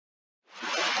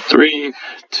Three,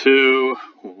 two,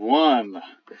 one.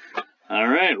 All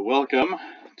right, welcome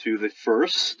to the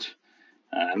first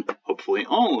and hopefully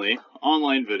only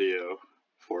online video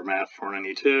for Math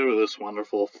 492 this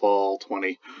wonderful fall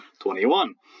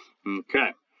 2021.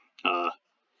 Okay,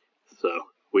 so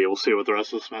we will see what the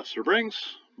rest of the semester brings,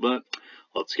 but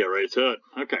let's get right to it.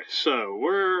 Okay, so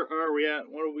where are we at?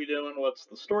 What are we doing? What's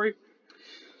the story?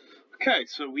 Okay,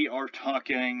 so we are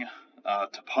talking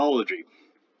topology.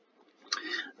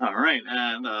 All right,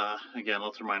 and again,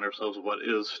 let's remind ourselves what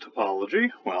is topology.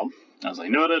 Well, as I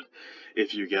noted,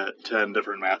 if you get 10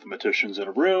 different mathematicians in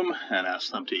a room and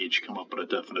ask them to each come up with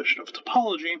a definition of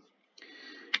topology,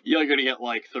 you're going to get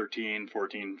like 13,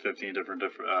 14, 15 different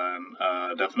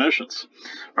definitions,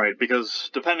 right? Because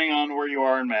depending on where you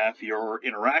are in math, your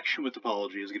interaction with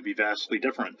topology is going to be vastly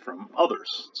different from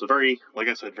others. It's a very, like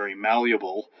I said, very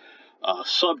malleable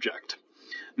subject.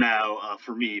 Now,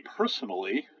 for me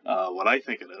personally, what I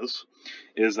think it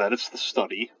is that it's the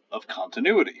study of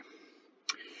continuity.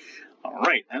 All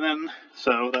right, and then,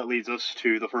 so that leads us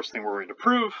to the first thing we're going to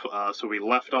prove. So we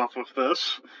left off of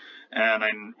this, and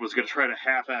I was going to try to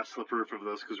half-ass the proof of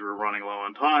this because we were running low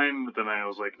on time, but then I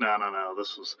was like, no,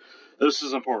 this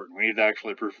is important. We need to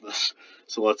actually prove this.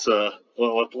 So let's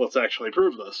actually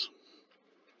prove this.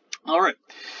 All right,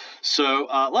 so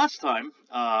last time,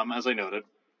 as I noted,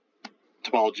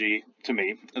 topology, to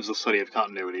me, is the study of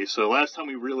continuity. So last time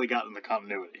we really got into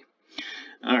continuity.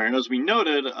 All right, as we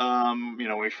noted,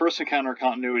 when we first encounter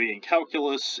continuity in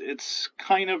calculus, it's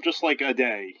kind of just like a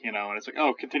day, and it's like,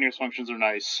 oh, continuous functions are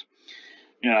nice.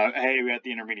 Hey, we got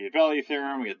the intermediate value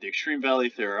theorem, we got the extreme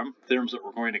value theorem, theorems that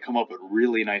we're going to come up with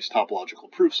really nice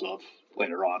topological proofs of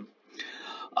later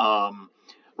on.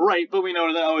 Right, but we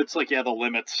noted that, it's like, yeah, the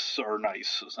limits are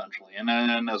nice, essentially. And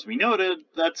then, as we noted,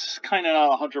 that's kind of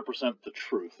not 100% the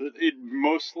truth. It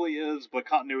mostly is, but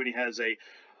continuity has a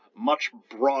much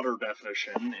broader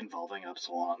definition involving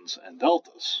epsilons and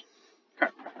deltas.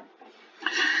 Okay.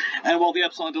 And while the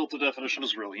epsilon delta definition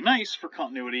is really nice for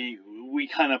continuity, we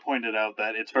kind of pointed out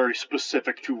that it's very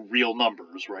specific to real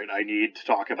numbers, right? I need to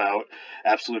talk about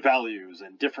absolute values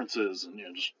and differences and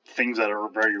just things that are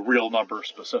very real number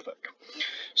specific.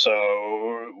 So,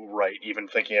 right, even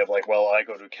thinking of like, well, I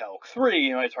go to Calc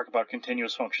 3 and I talk about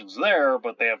continuous functions there,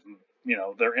 but they have,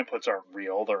 their inputs aren't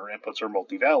real, their inputs are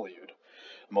multi-valued,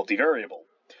 multivariable.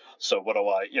 So what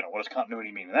does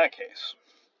continuity mean in that case?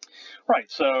 Right,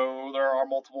 so there are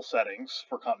multiple settings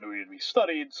for continuity to be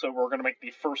studied, so we're going to make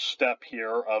the first step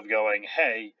here of going,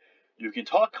 hey, you can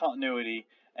talk continuity,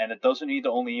 and it doesn't need to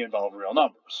only involve real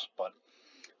numbers, but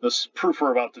this proof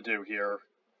we're about to do here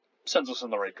sends us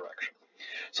in the right direction.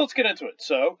 So let's get into it.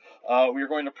 So we're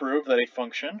going to prove that a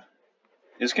function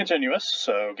is continuous,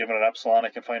 so given an epsilon, I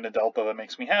can find a delta that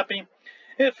makes me happy,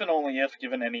 if and only if,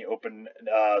 given any open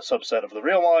subset of the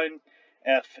real line,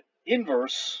 f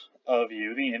inverse of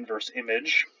u, the inverse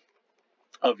image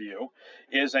of u,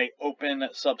 is a open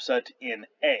subset in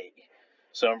A.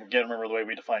 So again, remember the way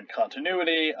we defined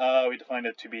continuity, we defined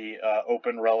it to be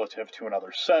open relative to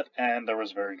another set, and there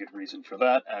was very good reason for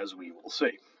that, as we will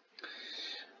see.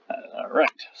 All right,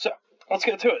 so let's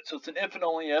get to it. So it's an if and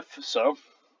only if, so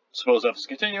suppose f is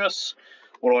continuous.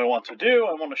 What do I want to do?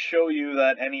 I want to show you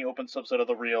that any open subset of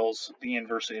the reals, the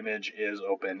inverse image is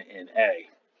open in A.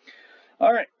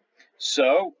 All right,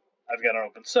 so I've got an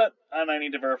open set, and I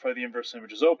need to verify the inverse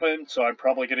image is open, so I'm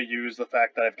probably going to use the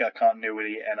fact that I've got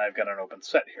continuity and I've got an open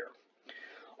set here.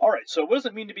 All right, so what does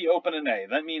it mean to be open in A?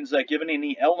 That means that given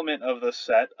any element of the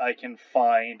set, I can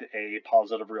find a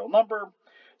positive real number,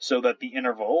 so that the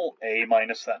interval A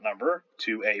minus that number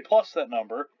to A plus that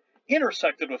number,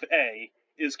 intersected with A,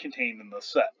 is contained in the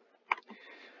set.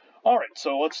 All right,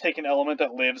 so let's take an element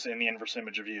that lives in the inverse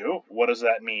image of U. What does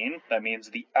that mean? That means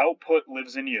the output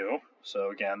lives in U. So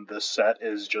again, this set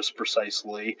is just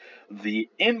precisely the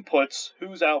inputs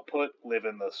whose output live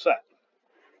in the set.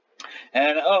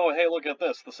 And oh, hey, look at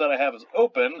this. The set I have is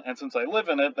open, and since I live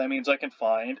in it, that means I can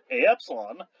find A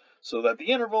epsilon, so that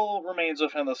the interval remains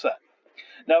within the set.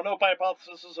 Now, note by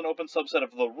hypothesis is an open subset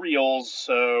of the reals,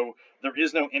 so there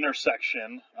is no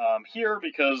intersection here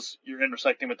because you're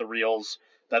intersecting with the reals.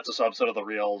 That's a subset of the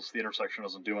reals. The intersection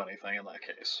doesn't do anything in that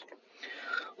case.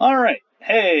 All right.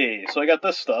 Hey, so I got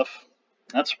this stuff.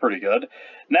 That's pretty good.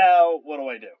 Now, what do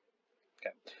I do?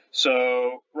 Okay.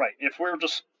 So, right, if we're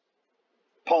just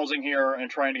pausing here and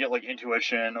trying to get like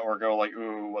intuition or go like,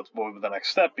 ooh, what would the next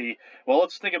step be? Well,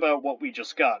 let's think about what we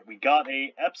just got. We got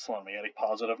a epsilon. We got a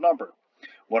positive number.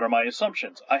 What are my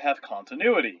assumptions? I have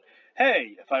continuity.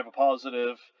 Hey, if I have a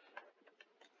positive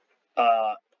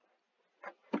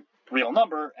real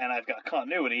number and I've got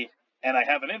continuity and I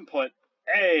have an input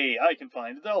hey, I can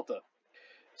find a delta.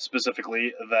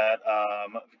 Specifically that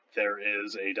there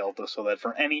is a delta, so that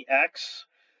for any x,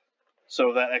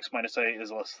 so that x minus a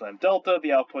is less than delta, the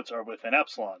outputs are within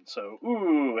epsilon. So,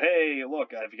 ooh, hey,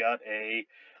 look, I've got a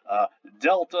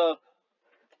delta.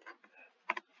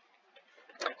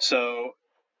 So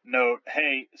note,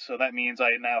 hey, so that means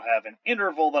I now have an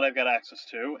interval that I've got access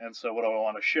to, and so what do I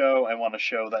want to show? I want to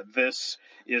show that this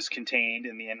is contained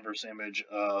in the inverse image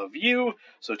of u,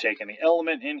 so take any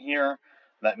element in here.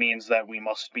 That means that we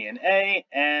must be in A,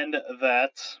 and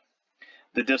that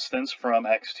the distance from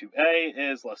x to A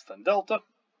is less than delta.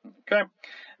 Okay,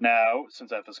 now,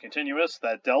 since f is continuous,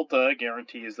 that delta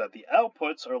guarantees that the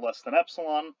outputs are less than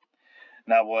epsilon.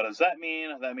 Now, what does that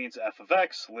mean? That means f of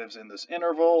x lives in this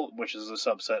interval, which is a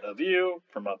subset of u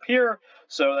from up here.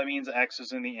 So that means x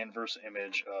is in the inverse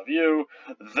image of u.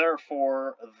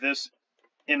 Therefore, this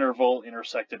interval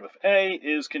intersected with A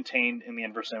is contained in the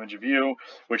inverse image of u,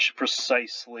 which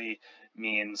precisely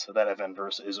means that f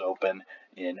inverse is open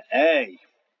in A.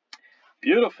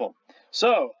 Beautiful.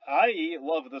 So, I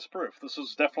love this proof. This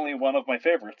is definitely one of my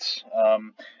favorites.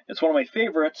 It's one of my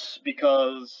favorites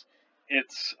because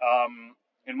it's,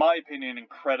 in my opinion,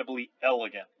 incredibly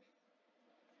elegant.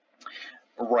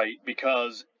 Right,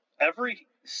 because every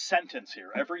sentence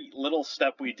here, every little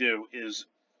step we do is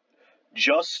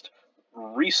just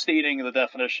restating the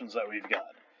definitions that we've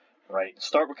got. Right,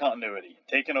 start with continuity,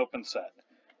 take an open set,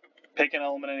 pick an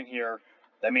element in here,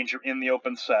 that means you're in the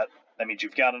open set, that means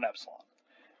you've got an epsilon.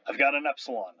 I've got an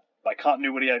epsilon. By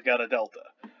continuity, I've got a delta.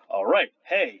 All right,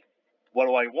 hey, what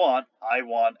do I want? I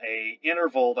want a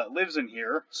interval that lives in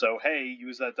here. So, hey,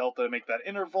 use that delta to make that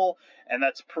interval, and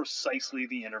that's precisely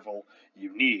the interval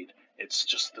you need. It's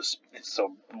just this, it's a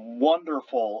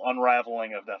wonderful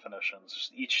unraveling of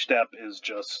definitions. Each step is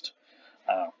just,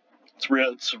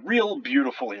 it's real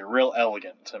beautiful here, real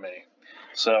elegant to me.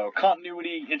 So,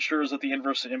 continuity ensures that the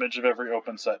inverse image of every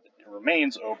open set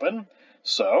remains open.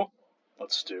 So,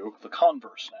 let's do the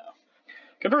converse now.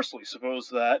 Conversely, suppose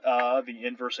that the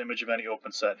inverse image of any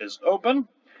open set is open.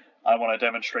 I want to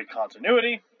demonstrate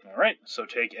continuity. All right, so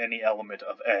take any element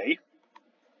of A,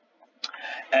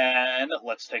 and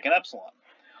let's take an epsilon.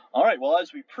 All right, well,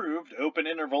 as we proved, open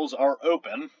intervals are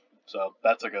open, so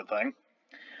that's a good thing.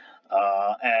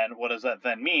 And what does that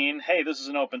then mean? Hey, this is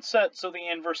an open set, so the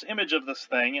inverse image of this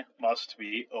thing must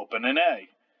be open in A.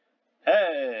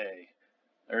 Hey,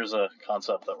 there's a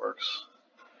concept that works.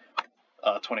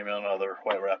 20 million other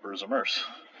white wrappers immerse.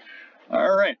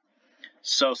 All right,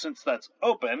 so since that's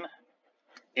open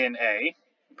in A,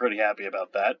 I'm pretty happy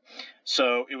about that.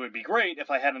 So it would be great if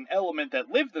I had an element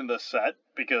that lived in this set,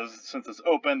 because since it's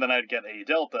open, then I'd get a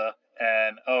delta,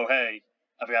 and oh hey,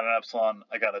 I've got an epsilon,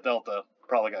 I got a delta,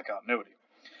 probably got continuity.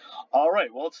 All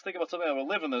right, well, let's think about something that would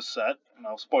live in this set.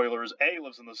 Now, spoilers, A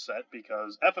lives in this set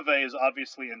because f of A is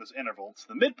obviously in this interval. It's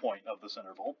the midpoint of this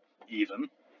interval, even.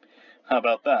 How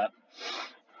about that?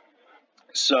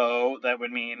 So that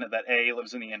would mean that A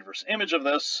lives in the inverse image of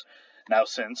this. Now,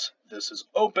 since this is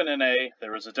open in A,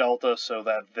 there is a delta so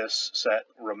that this set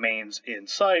remains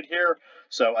inside here.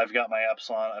 So I've got my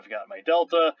epsilon, I've got my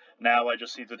delta. Now I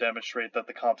just need to demonstrate that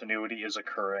the continuity is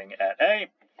occurring at A.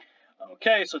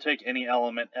 Okay, so take any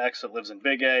element x that lives in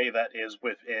big A that is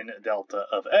within delta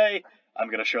of A. I'm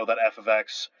going to show that f of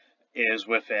x is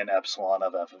within epsilon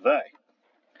of f of A.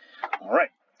 All right.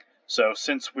 So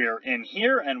since we're in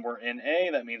here and we're in A,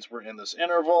 that means we're in this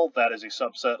interval. That is a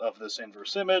subset of this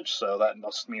inverse image, so that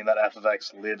must mean that f of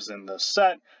x lives in this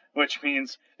set, which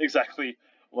means exactly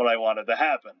what I wanted to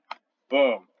happen.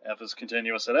 Boom, f is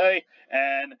continuous at A,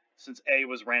 and since A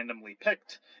was randomly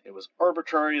picked, it was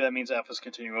arbitrary, that means f is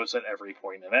continuous at every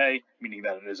point in A, meaning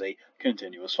that it is a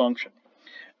continuous function.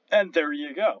 And there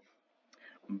you go.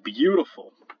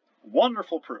 Beautiful.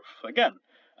 Wonderful proof. Again,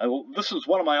 this is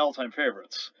one of my all-time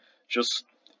favorites. Just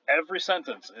every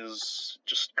sentence is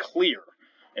just clear.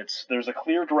 There's a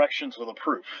clear direction to the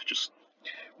proof. Just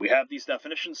we have these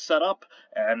definitions set up,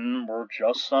 and we're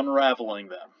just unraveling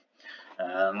them.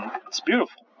 And it's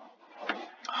beautiful.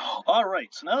 All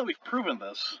right, so now that we've proven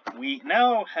this, we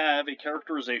now have a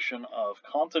characterization of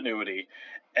continuity.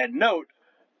 And note,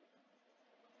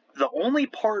 the only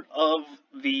part of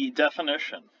the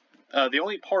definition, what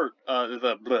am I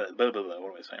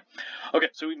saying? Okay,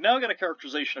 so we've now got a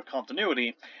characterization of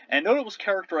continuity, and note it was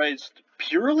characterized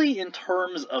purely in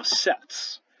terms of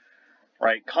sets,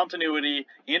 right? Continuity,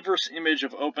 inverse image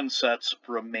of open sets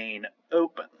remain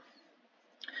open.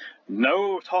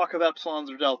 No talk of epsilons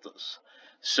or deltas.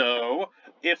 So,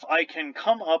 if I can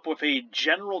come up with a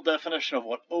general definition of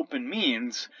what open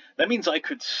means, that means I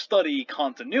could study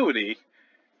continuity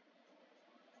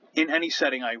in any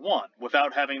setting I want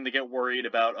without having to get worried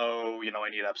about, oh, I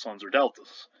need epsilons or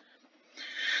deltas.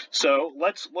 So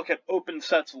let's look at open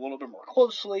sets a little bit more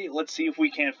closely. Let's see if we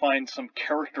can't find some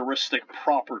characteristic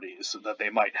properties that they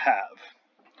might have.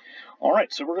 All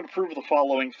right, so we're going to prove the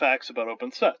following facts about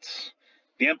open sets.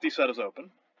 The empty set is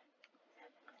open.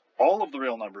 All of the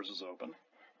real numbers is open.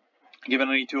 Given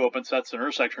any two open sets, their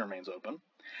intersection remains open.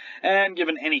 And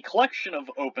given any collection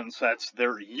of open sets,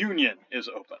 their union is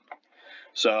open.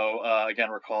 So, again,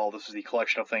 recall this is the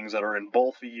collection of things that are in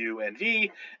both U and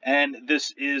V, and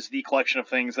this is the collection of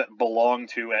things that belong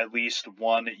to at least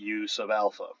one U sub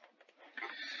alpha.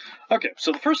 Okay,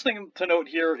 so the first thing to note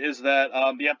here is that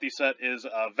the empty set is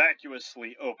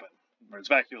vacuously open, or it's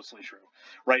vacuously true,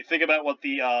 right? Think about what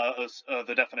the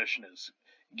definition is.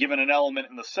 Given an element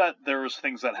in the set, there's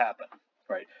things that happen,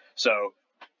 right? So,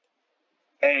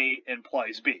 A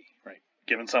implies B, right?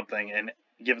 Given something in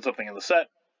the set,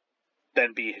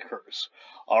 then B occurs.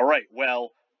 All right,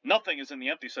 well, nothing is in the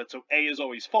empty set, so A is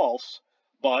always false,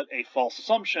 but a false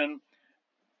assumption,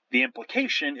 the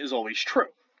implication is always true,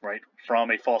 right? From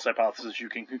a false hypothesis, you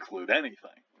can conclude anything.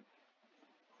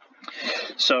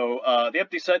 So the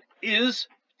empty set is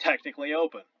technically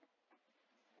open.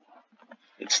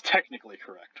 It's technically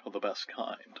correct, of the best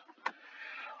kind.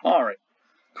 All right,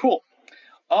 cool.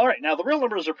 All right, now the real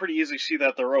numbers are pretty easy to see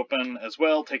that they're open as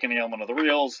well. Take any element of the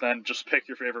reals, then just pick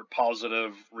your favorite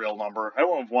positive real number. I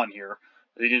won't have 1 here.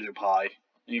 You can do pi.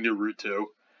 You can do root 2. You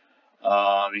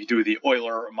can do the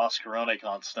Euler-Mascheroni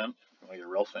constant. When you get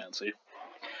real fancy.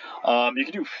 You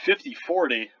can do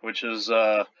 50-40, which is,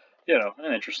 an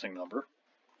interesting number.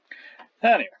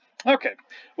 Anyway, okay.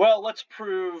 Well, let's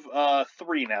prove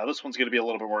 3 now. This one's going to be a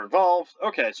little bit more involved.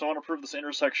 Okay, so I want to prove this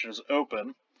intersection is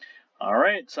open. All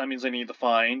right, so that means I need to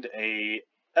find a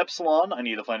epsilon. I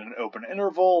need to find an open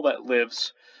interval that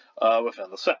lives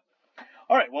within the set.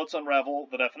 All right, well, let's unravel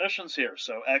the definitions here.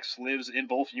 So X lives in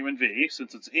both U and V.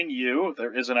 Since it's in U,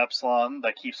 there is an epsilon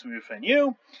that keeps me within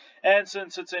U. And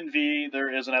since it's in V,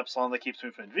 there is an epsilon that keeps me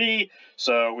within V.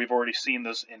 So we've already seen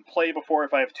this in play before.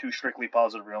 If I have 2 strictly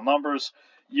positive real numbers,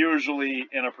 usually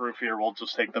in a proof here, we'll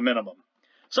just take the minimum.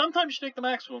 Sometimes you take the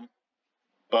maximum,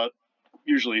 but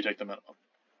usually you take the minimum.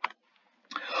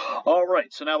 All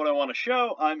right, so now what I want to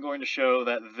show, I'm going to show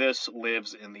that this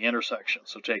lives in the intersection.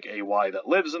 So take a y that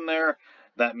lives in there.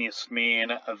 That must mean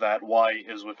that y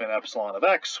is within epsilon of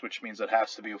x, which means it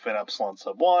has to be within epsilon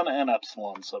sub 1 and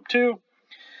epsilon sub 2.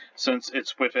 Since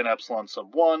it's within epsilon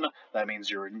sub 1, that means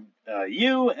you're in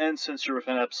u, and since you're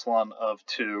within epsilon of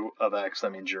 2 of x,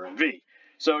 that means you're in v.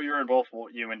 So you're in both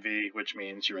u and v, which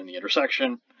means you're in the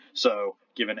intersection. So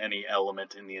given any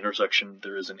element in the intersection,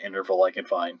 there is an interval I can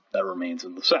find that remains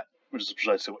in the set, which is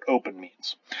precisely what open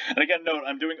means. And again, note,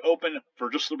 I'm doing open for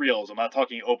just the reals. I'm not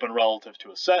talking open relative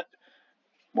to a set.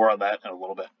 More on that in a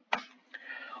little bit.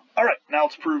 All right, now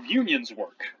let's prove unions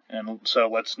work. And so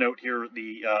let's note here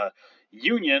the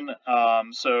union.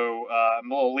 I'm a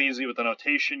little lazy with the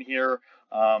notation here.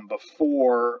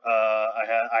 Before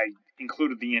I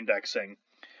included the indexing.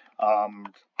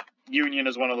 Union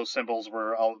is one of those symbols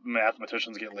where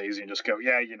mathematicians get lazy and just go,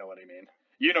 yeah, you know what I mean.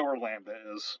 You know where lambda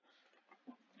is.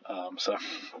 So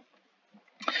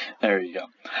there you go.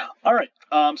 All right,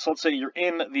 so let's say you're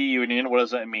in the union. What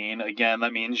does that mean? Again,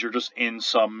 that means you're just in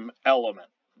some element,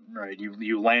 right?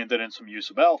 You landed in some u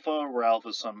sub alpha, where alpha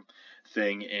is some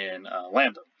thing in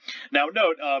lambda. Now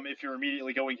note, if you're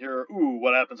immediately going here, ooh,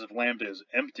 what happens if lambda is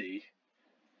empty,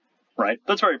 right?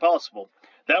 That's very possible.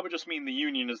 That would just mean the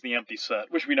union is the empty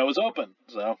set, which we know is open.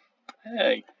 So,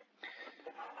 hey.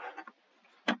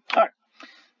 All right.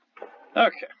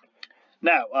 Okay.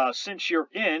 Now, since you're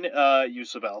in u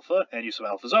sub alpha, and u sub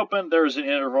alpha is open, there's an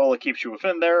interval that keeps you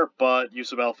within there, but u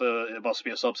sub alpha, it must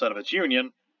be a subset of its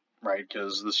union, right?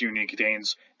 Because this union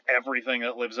contains everything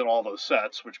that lives in all those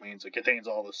sets, which means it contains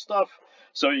all this stuff.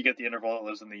 So you get the interval that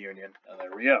lives in the union, and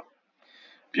there we go.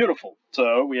 Beautiful.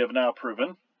 So we have now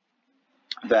proven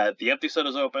that the empty set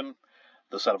is open,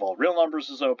 the set of all real numbers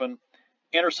is open,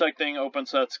 intersecting open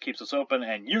sets keeps us open,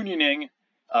 and unioning,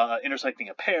 intersecting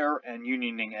a pair and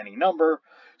unioning any number.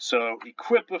 So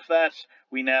equipped with that,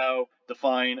 we now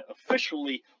define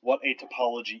officially what a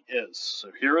topology is.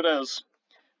 So here it is.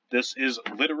 This is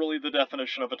literally the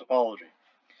definition of a topology.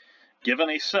 Given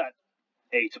a set,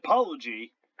 a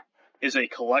topology is a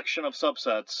collection of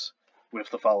subsets with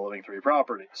the following 3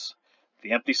 properties.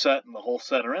 The empty set and the whole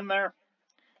set are in there.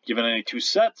 Given any 2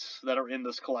 sets that are in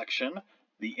this collection,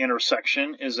 the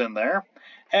intersection is in there.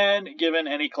 And given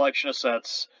any collection of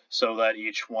sets so that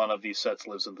each one of these sets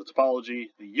lives in the topology,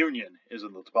 the union is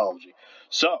in the topology.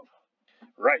 So,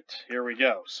 right, here we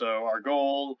go. So our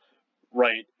goal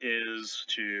right, is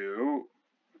to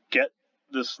get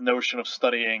this notion of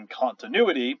studying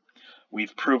continuity.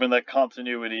 We've proven that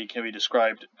continuity can be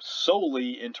described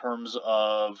solely in terms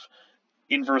of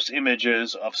inverse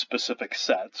images of specific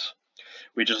sets.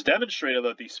 We just demonstrated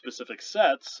that these specific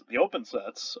sets, the open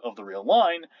sets of the real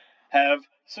line, have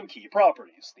some key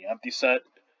properties. The empty set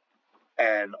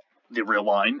and the real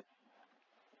line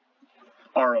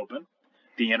are open.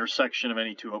 The intersection of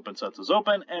any two open sets is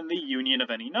open, and the union of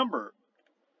any number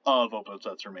of open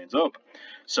sets remains open.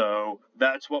 So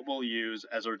that's what we'll use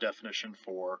as our definition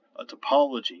for a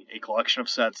topology, a collection of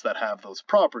sets that have those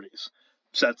properties,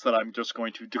 sets that I'm just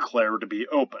going to declare to be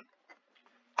open.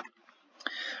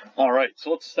 All right,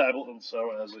 so let's establish,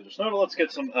 so as I just noted, let's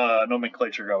get some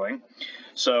nomenclature going.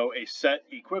 So a set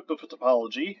equipped with a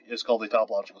topology is called a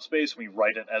topological space. We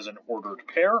write it as an ordered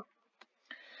pair.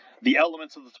 The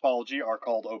elements of the topology are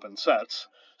called open sets.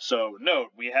 So note,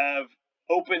 we have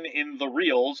open in the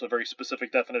reals, a very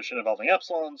specific definition involving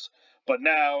epsilons, but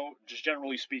now, just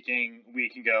generally speaking, we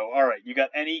can go, all right, you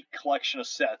got any collection of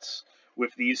sets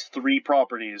with these three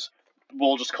properties,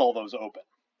 we'll just call those open.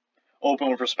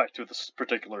 Open with respect to this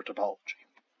particular topology.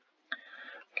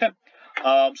 Okay,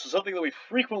 so something that we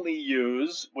frequently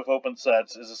use with open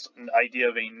sets is an idea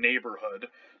of a neighborhood.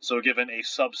 So given a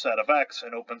subset of X,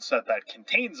 an open set that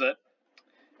contains it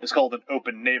is called an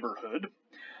open neighborhood.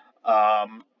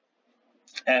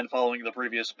 And following the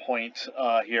previous point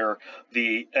here,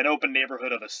 an open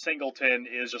neighborhood of a singleton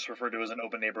is just referred to as an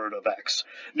open neighborhood of X.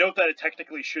 Note that it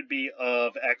technically should be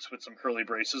of X with some curly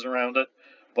braces around it,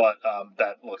 but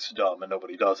that looks dumb and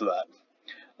nobody does that.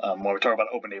 When we talk about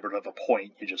open neighborhood of a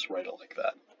point, you just write it like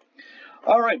that.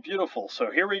 All right, beautiful.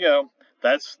 So here we go.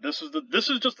 This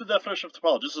is just the definition of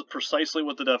topology. This is precisely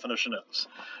what the definition is.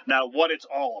 Now, what it's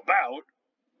all about,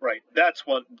 right? That's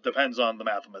what depends on the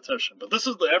mathematician. But this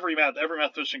is every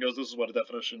mathematician goes, this is what a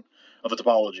definition of a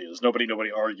topology is. Nobody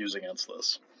argues against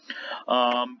this.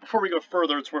 Before we go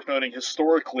further, it's worth noting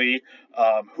historically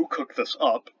who cooked this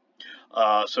up.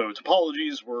 So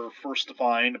topologies were first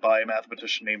defined by a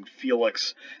mathematician named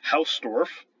Felix Hausdorff.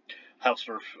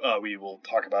 Hausdorff we will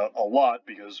talk about a lot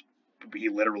because he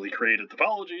literally created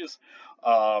topologies.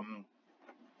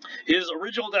 His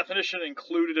original definition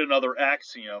included another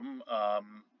axiom.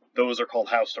 Those are called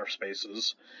Hausdorff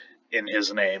spaces in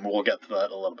his name. We'll get to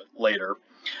that a little bit later.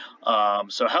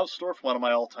 So Hausdorff, one of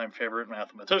my all-time favorite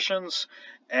mathematicians,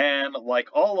 and like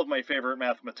all of my favorite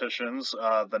mathematicians,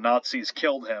 the Nazis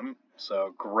killed him,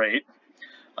 so great.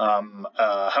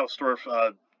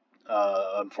 Hausdorff,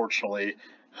 unfortunately,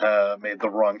 made the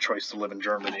wrong choice to live in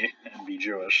Germany and be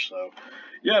Jewish, so,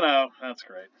 you know, that's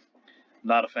great.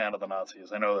 Not a fan of the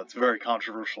Nazis. I know that's a very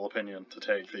controversial opinion to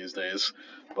take these days,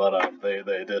 but they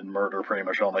did murder pretty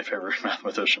much all my favorite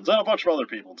mathematicians and a bunch of other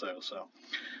people too. So,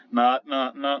 not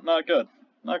good,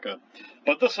 not good.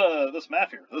 But this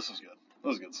math here, this is good.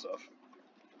 This is good stuff.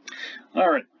 All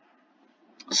right.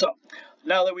 So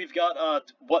now that we've got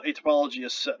what a topology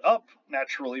is set up,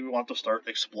 naturally we want to start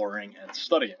exploring and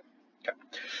studying. Okay,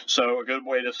 so a good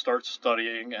way to start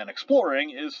studying and exploring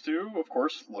is to, of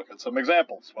course, look at some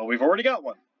examples. Well, we've already got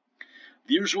one.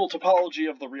 The usual topology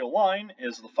of the real line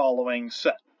is the following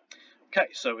set. Okay,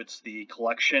 so it's the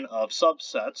collection of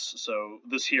subsets. So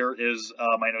this here is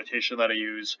my notation that I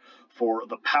use for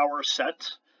the power set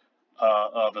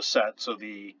of a set, so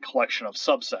the collection of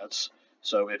subsets.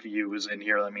 So if U is in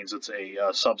here, that means it's a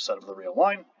subset of the real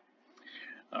line.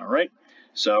 All right.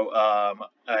 So,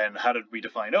 and how did we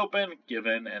define open?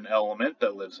 Given an element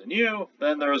that lives in U,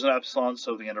 then there is an epsilon,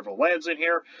 so the interval lands in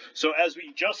here. So as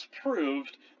we just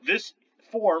proved, this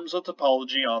forms a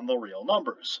topology on the real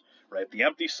numbers, right? The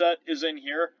empty set is in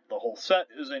here, the whole set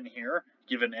is in here,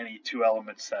 given any two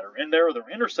elements that are in there, their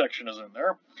intersection is in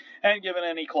there, and given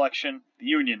any collection, the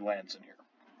union lands in here.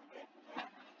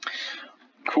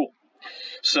 Cool.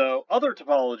 So other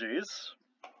topologies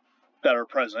that are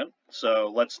present.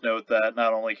 So let's note that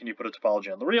not only can you put a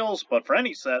topology on the reals, but for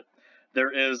any set,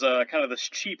 there is kind of this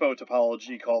cheapo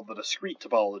topology called the discrete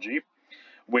topology,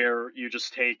 where you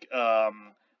just take the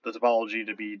topology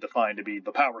to be defined to be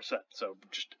the power set. So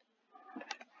just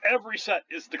every set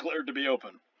is declared to be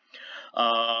open.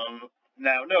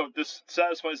 Now note, this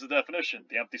satisfies the definition.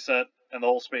 The empty set and the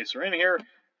whole space are in here.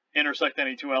 Intersect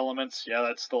any two elements, yeah,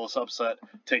 that's still a subset.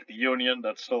 Take the union,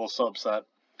 that's still a subset.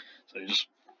 So you just...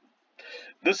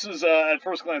 This is, at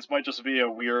first glance, might just be a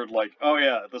weird, like, oh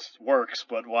yeah, this works,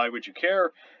 but why would you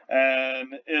care?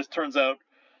 And it turns out,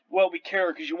 well, we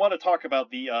care because you want to talk about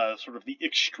the, sort of the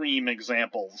extreme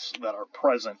examples that are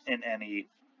present in any,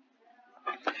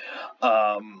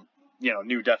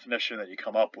 new definition that you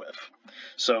come up with.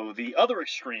 So the other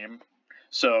extreme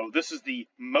So this is the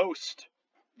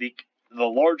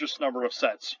largest number of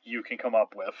sets you can come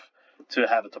up with to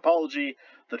have a topology.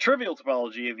 The trivial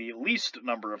topology, the least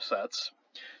number of sets.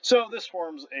 So this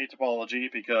forms a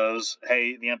topology because,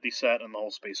 hey, the empty set and the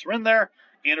whole space are in there.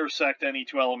 Intersect any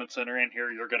two elements that are in here,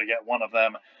 you're going to get one of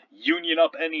them. Union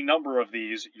up any number of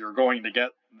these, you're going to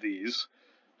get these.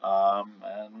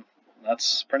 And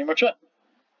that's pretty much it.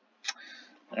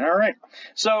 All right.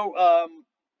 So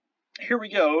here we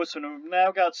go. So we've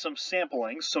now got some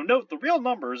samplings. So note the real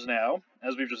numbers now,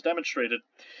 as we've just demonstrated,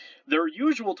 their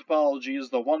usual topology is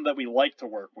the one that we like to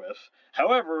work with.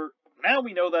 However, now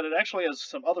we know that it actually has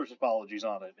some other topologies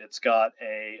on it. It's got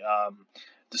a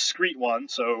discrete one.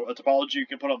 So a topology you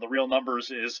can put on the real numbers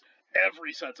is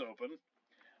every set's open.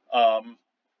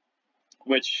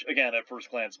 Which, again, at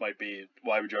first glance might be,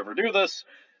 why would you ever do this?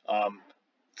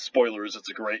 Spoilers, it's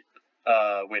a great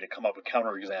way to come up with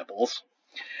counterexamples.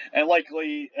 And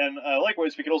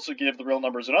likewise, we could also give the real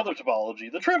numbers another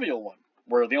topology, the trivial one,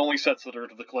 where the only sets that are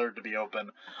declared to be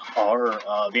open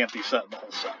are the empty set and the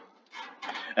whole set.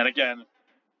 And again,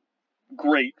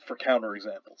 great for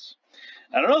counterexamples.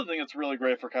 And another thing that's really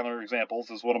great for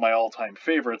counterexamples is one of my all-time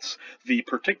favorites, the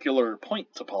particular point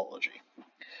topology.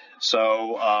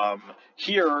 So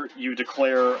here you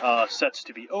declare sets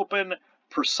to be open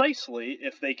precisely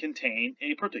if they contain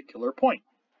a particular point.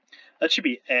 That should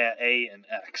be A and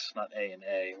X, not A and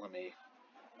A.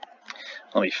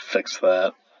 Let me fix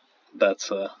that.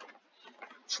 That's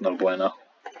no bueno.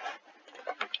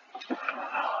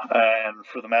 And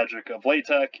for the magic of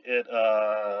LaTeX,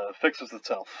 it fixes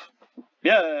itself.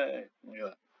 Yay! Look at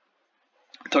that.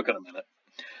 It took it a minute.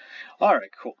 All right,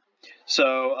 cool.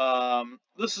 So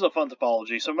this is a fun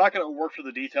topology. So I'm not going to work through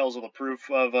the details of the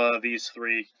proof of these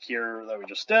three here that we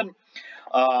just did.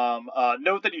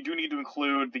 Note that you do need to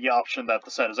include the option that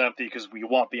the set is empty because we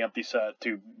want the empty set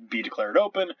to be declared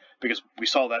open because we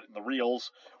saw that in the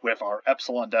reals with our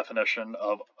epsilon definition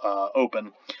of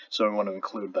open. So we want to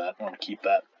include that. We want to keep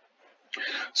that.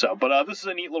 So, but this is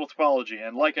a neat little topology,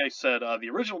 and like I said, the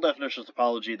original definition of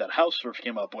topology that Hausdorff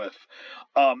came up with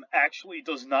actually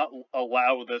does not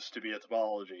allow this to be a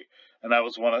topology, and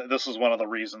this is one of the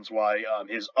reasons why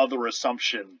his other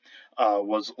assumption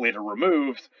was later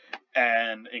removed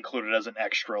and included as an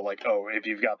extra, like, oh, if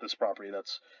you've got this property,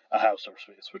 that's a Hausdorff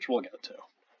space, which we'll get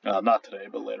to, not today,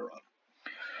 but later on.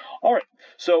 All right,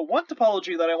 so one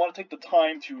topology that I want to take the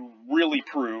time to really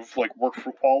prove, like work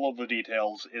through all of the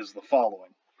details, is the following.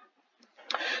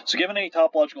 So given a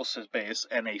topological space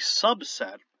and a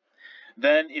subset,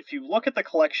 then if you look at the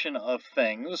collection of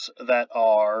things that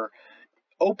are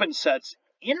open sets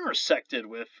intersected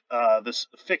with this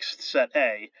fixed set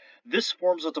A, this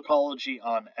forms a topology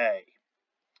on A.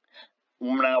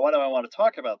 Now, why do I want to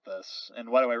talk about this, and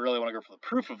why do I really want to go for the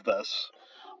proof of this?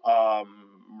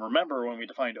 Remember when we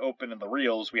defined open in the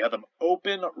reals, we had them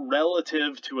open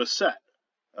relative to a set.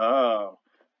 Oh,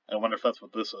 I wonder if that's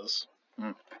what this is.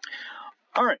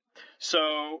 All right,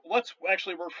 so let's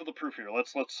actually work for the proof here.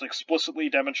 Let's explicitly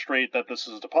demonstrate that this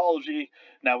is a topology.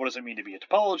 Now, what does it mean to be a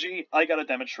topology? I got to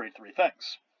demonstrate three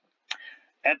things.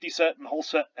 Empty set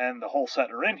and the whole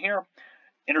set are in here.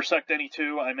 Intersect any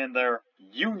two, I'm in there.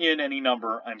 Union any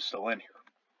number, I'm still in here.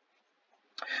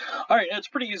 All right, it's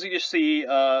pretty easy to see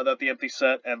that the empty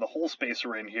set and the whole space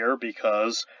are in here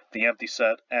because the empty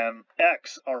set and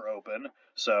X are open,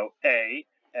 so A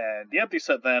and the empty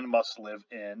set then must live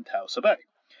in tau sub A.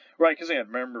 Right, because again,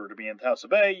 remember, to be in tau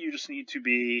sub A, you just need to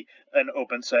be an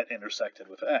open set intersected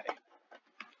with A.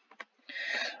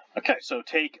 Okay, so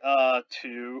take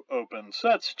two open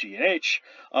sets, G and H.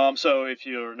 So if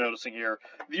you're noticing here,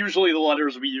 usually the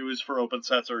letters we use for open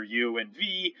sets are U and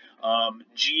V.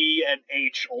 G and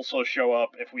H also show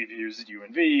up if we've used U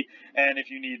and V. And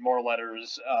if you need more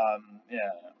letters,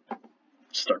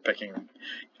 start picking.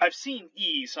 I've seen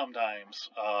E sometimes,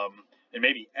 and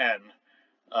maybe N.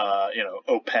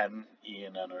 Open, E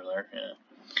and N are there. Yeah.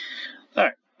 All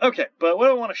right. Okay, but what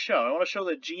do I want to show? I want to show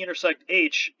that G intersect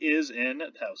H is in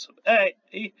tau sub A.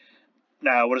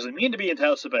 Now, what does it mean to be in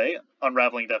tau sub A?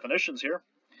 Unraveling definitions here.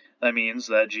 That means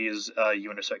that G is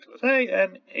U intersected with A,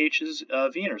 and H is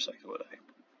V intersected with A.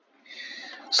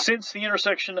 Since the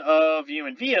intersection of U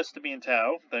and V has to be in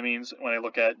tau, that means when I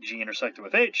look at G intersected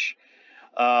with H,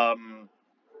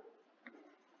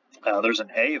 there's an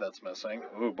A that's missing.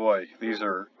 Oh boy, these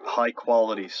are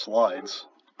high-quality slides.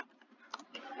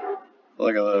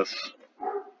 Look at this.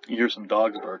 You hear some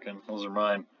dogs barking. Those are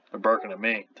mine. They're barking at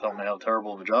me, telling me how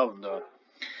terrible of a job I'm doing.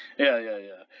 Yeah.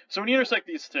 So when you intersect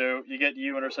these two, you get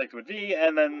U intersected with V,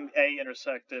 and then A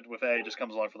intersected with A just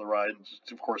comes along for the ride.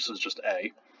 Of course, is just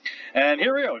A. And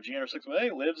here we go. G intersects with A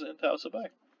lives in tau sub A.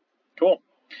 Cool.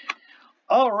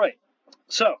 All right.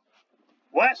 So,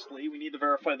 lastly, we need to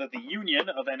verify that the union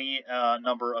of any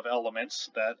number of elements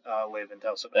that live in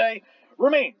tau sub A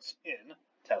remains in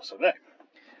tau sub A.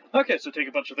 Okay, so take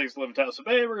a bunch of things that live in tau sub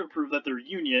A, we're going to prove that their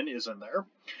union is in there.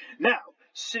 Now,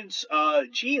 since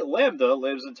G lambda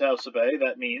lives in tau sub A,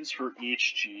 that means for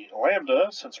each G lambda,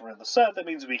 since we're in the set, that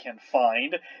means we can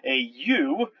find a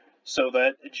U so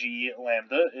that G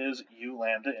lambda is U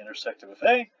lambda intersected with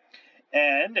A.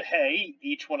 And, hey,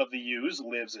 each one of the U's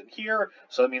lives in here,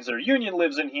 so that means their union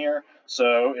lives in here.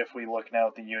 So if we look now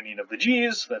at the union of the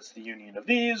G's, that's the union of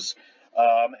these.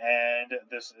 And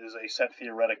this is a set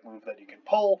theoretic move that you can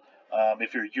pull.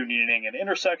 If you're unioning an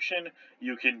intersection,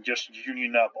 you can just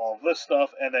union up all of this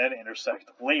stuff and then intersect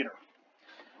later.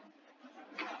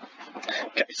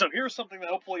 Okay, so here's something that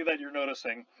hopefully that you're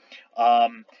noticing.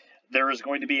 There is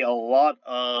going to be a lot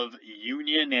of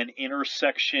union and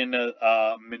intersection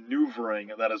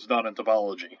maneuvering that is done in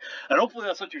topology. And hopefully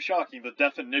that's not too shocking. The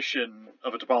definition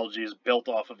of a topology is built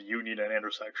off of union and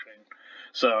intersection.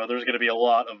 So there's going to be a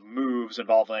lot of moves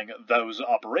involving those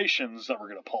operations that we're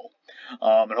going to pull.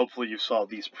 And hopefully you saw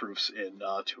these proofs in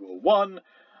 201.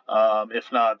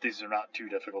 If not, these are not too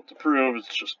difficult to prove.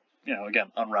 It's just,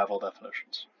 again, unravel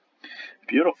definitions.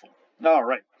 Beautiful. All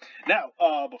right. Now,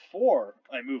 before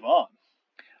I move on,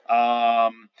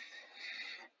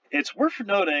 it's worth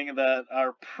noting that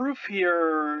our proof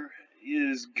here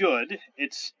is good.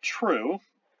 It's true,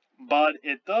 but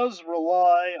it does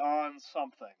rely on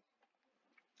something.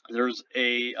 There's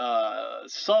a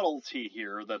subtlety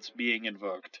here that's being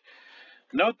invoked.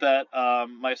 Note that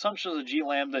my assumption is that G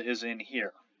lambda is in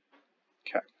here.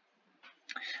 Okay.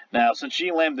 Now, since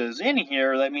G lambda is in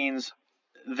here, that means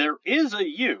there is a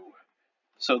U.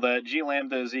 So that G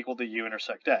lambda is equal to U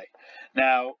intersect A.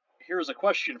 Now, here's a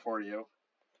question for you.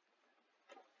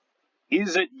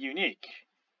 Is it unique?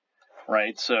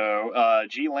 Right, so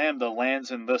G lambda lands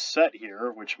in this set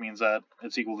here, which means that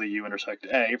it's equal to U intersect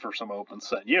A for some open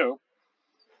set U.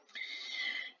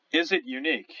 Is it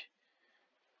unique?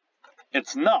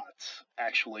 It's not,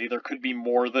 actually. There could be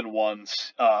more than one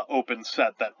open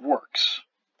set that works.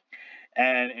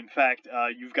 And in fact,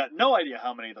 you've got no idea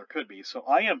how many there could be. So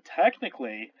I am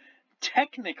technically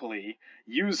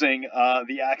using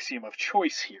the axiom of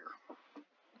choice here.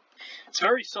 It's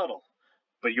very subtle,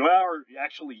 but you are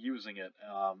actually using it.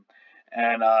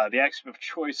 And the axiom of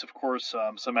choice, of course,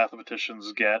 some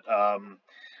mathematicians get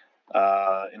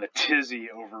in a tizzy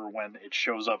over when it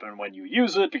shows up and when you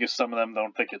use it, because some of them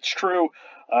don't think it's true.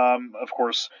 Of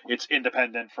course, it's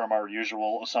independent from our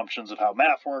usual assumptions of how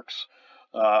math works.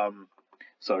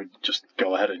 So just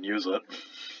go ahead and use it.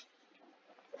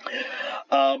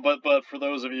 But for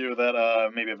those of you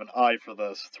that maybe have an eye for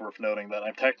this, it's worth noting that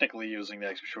I'm technically using the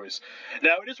axiom of choice.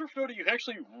 Now, it is worth noting you can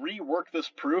actually rework this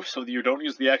proof so that you don't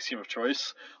use the axiom of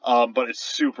choice, but it's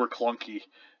super clunky.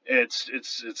 It's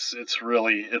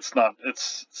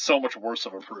so much worse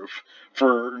of a proof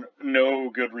for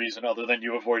no good reason other than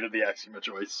you avoided the axiom of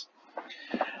choice.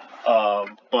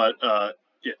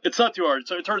 Yeah, it's not too hard.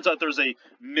 So it turns out there's a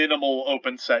minimal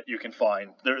open set you can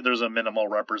find. There's a minimal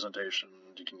representation.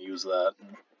 You can use that.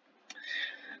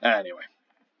 Anyway,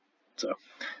 so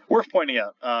worth pointing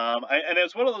out. And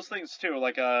it's one of those things too.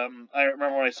 Like I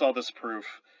remember when I saw this proof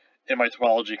in my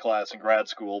topology class in grad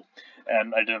school,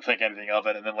 and I didn't think anything of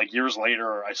it. And then like years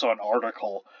later, I saw an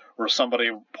article where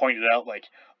somebody pointed out like,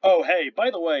 oh hey,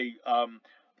 by the way,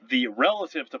 the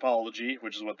relative topology,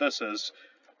 which is what this is.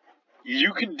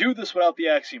 You can do this without the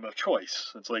axiom of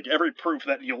choice. It's like every proof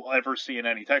that you'll ever see in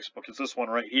any textbook is this one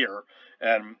right here.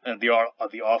 And the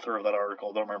author of that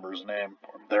article, I don't remember his name,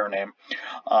 or their name,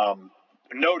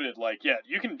 noted, like, yeah,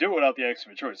 you can do it without the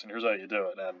axiom of choice, and here's how you do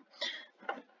it.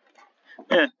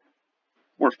 And,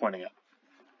 worth pointing out.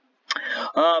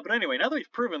 But anyway, now that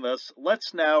we've proven this,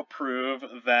 let's now prove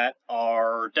that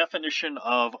our definition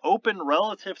of open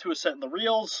relative to a set in the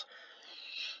reals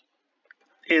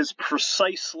is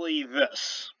precisely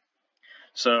this.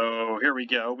 So here we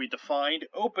go. We defined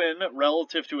open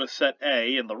relative to a set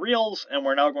A in the reals, and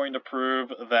we're now going to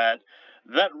prove that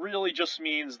that really just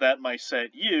means that my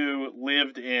set U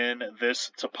lived in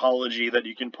this topology that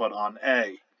you can put on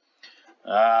A.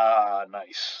 Ah,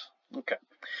 nice. Okay,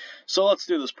 so let's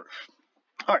do this proof.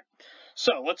 All right.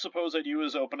 So let's suppose that U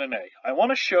is open in A. I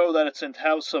want to show that it's in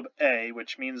tau sub A,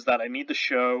 which means that I need to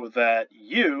show that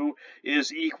U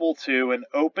is equal to an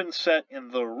open set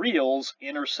in the reals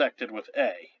intersected with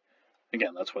A.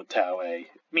 Again, that's what tau A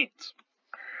means.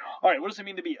 All right, what does it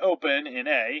mean to be open in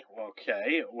A?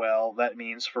 Okay, well, that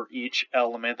means for each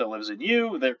element that lives in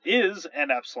U, there is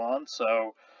an epsilon,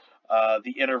 so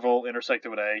the interval intersected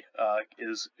with A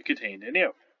is contained in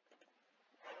U.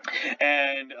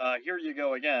 And here you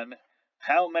go again.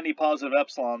 How many positive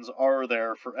epsilons are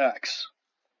there for x?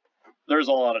 There's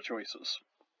a lot of choices.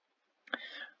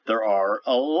 There are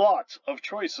a lot of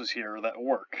choices here that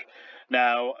work.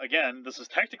 Now, again, this is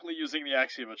technically using the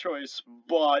axiom of choice,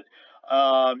 but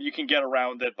you can get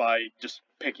around it by just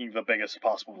picking the biggest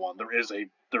possible one. There is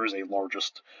a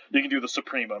largest. You can do the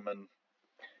supremum, and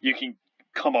you can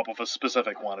come up with a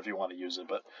specific one if you want to use it.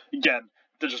 But again,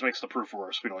 that just makes the proof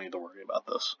worse. We don't need to worry about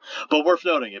this. But worth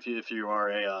noting if you are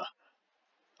a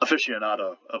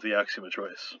aficionado of the axiom of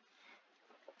choice,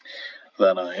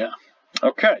 then yeah.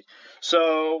 Okay,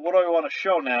 so what do I want to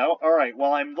show now? All right,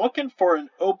 well, I'm looking for an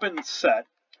open set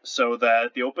so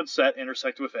that the open set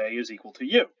intersected with A is equal to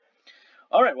U.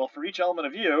 All right, well, for each element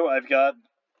of U, I've got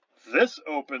this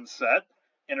open set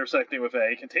intersecting with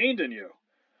A contained in U.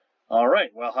 All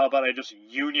right, well, how about I just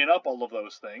union up all of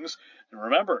those things? And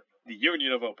remember, the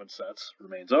union of open sets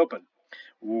remains open.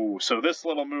 Ooh, so this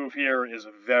little move here is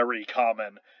very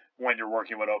common when you're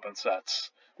working with open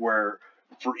sets, where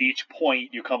for each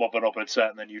point you come up with an open set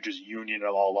and then you just union it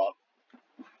all up.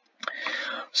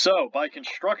 So by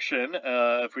construction,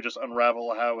 if we just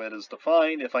unravel how it is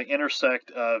defined, if I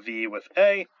intersect V with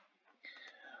A,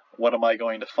 what am I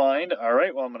going to find? All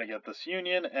right, well, I'm going to get this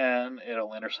union and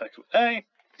it'll intersect with A.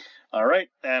 All right,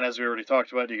 and as we already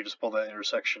talked about, you can just pull that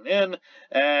intersection in,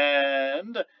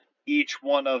 and each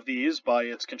one of these by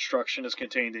its construction is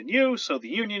contained in U, so the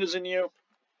union is in U.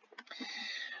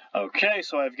 Okay,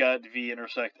 so I've got V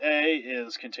intersect A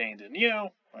is contained in U.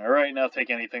 All right, now take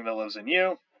anything that lives in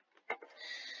U.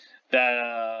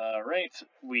 Right,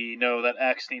 we know that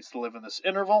X needs to live in this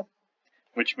interval,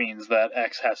 which means that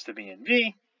X has to be in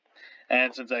V.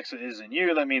 And since X is in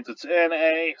U, that means it's in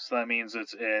A, so that means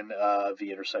it's in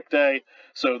V intersect A.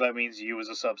 So that means U is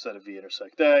a subset of V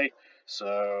intersect A.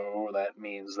 So that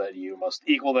means that U must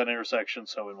equal that intersection,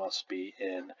 so it must be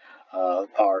in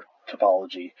our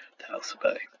topology tau sub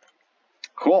A.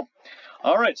 Cool.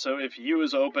 All right, so if U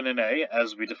is open in A,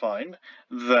 as we defined,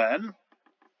 then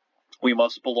we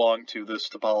must belong to this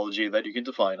topology that you can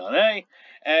define on A.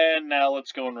 And now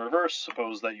let's go in reverse.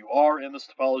 Suppose that you are in this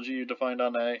topology you defined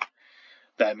on A.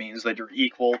 That means that you're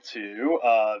equal to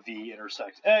V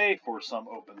intersect A for some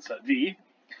open set V.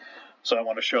 So I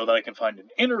want to show that I can find an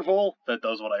interval that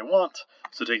does what I want.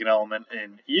 So take an element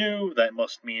in U, that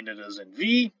must mean it is in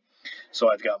V.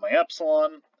 So I've got my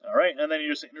epsilon, all right, and then you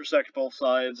just intersect both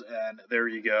sides, and there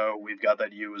you go. We've got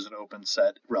that U is an open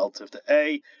set relative to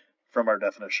A from our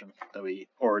definition that we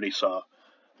already saw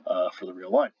for the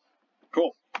real line.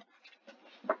 Cool.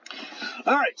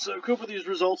 All right, so to cope with these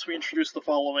results, we introduced the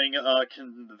following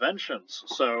conventions.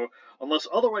 So, unless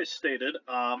otherwise stated,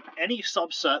 any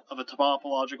subset of a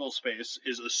topological space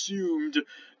is assumed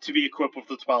to be equipped with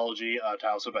the topology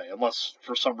tau sub A, unless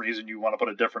for some reason you want to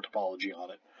put a different topology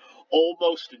on it.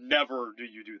 Almost never do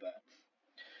you do that.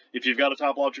 If you've got a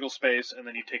topological space and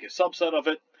then you take a subset of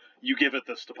it, you give it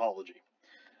this topology.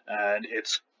 And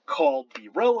it's called the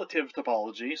relative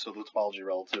topology, so the topology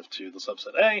relative to the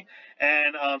subset A,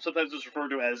 and sometimes it's referred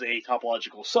to as a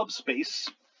topological subspace.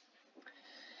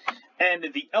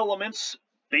 And the elements,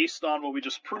 based on what we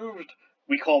just proved,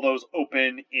 we call those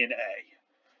open in A.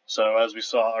 So as we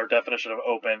saw, our definition of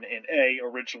open in A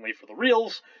originally for the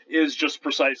reals is just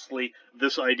precisely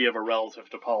this idea of a relative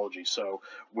topology. So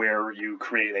where you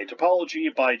create a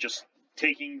topology by just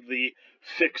taking the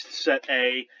fixed set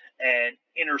A and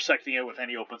intersecting it with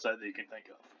any open set that you can think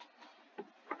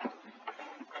of.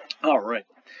 All right.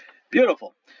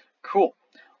 Beautiful. Cool.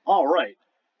 All right.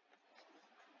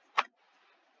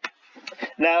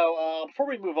 Now, before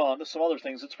we move on to some other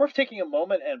things, it's worth taking a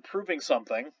moment and proving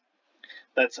something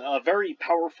that's very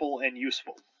powerful and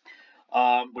useful,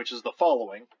 which is the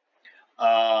following.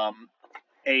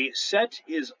 A set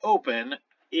is open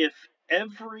if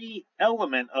every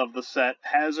element of the set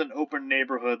has an open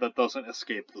neighborhood that doesn't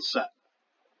escape the set.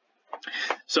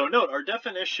 So note, our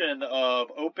definition of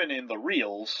open in the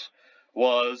reals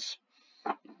was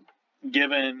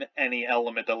given any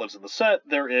element that lives in the set,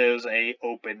 there is an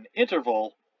open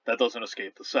interval that doesn't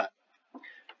escape the set.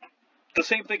 The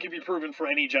same thing can be proven for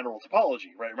any general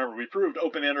topology, right? Remember, we proved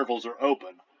open intervals are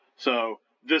open. So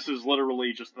this is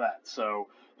literally just that. So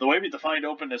the way we defined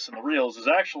openness in the reals is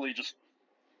actually just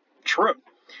true.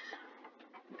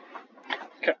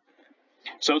 Okay.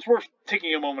 So it's worth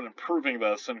taking a moment and proving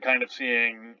this and kind of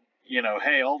seeing, you know,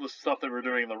 hey, all this stuff that we're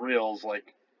doing in the reals,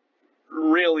 like,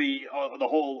 really, the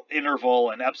whole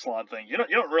interval and epsilon thing, you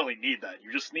don't really need that.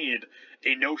 You just need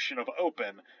a notion of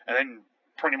open, and then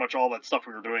pretty much all that stuff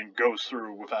we were doing goes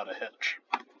through without a hitch.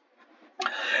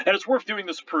 And it's worth doing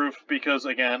this proof because,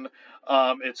 again,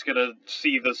 it's going to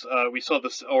see this. We saw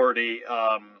this already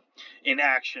in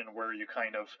action, where you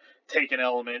kind of take an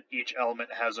element, each element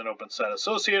has an open set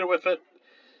associated with it,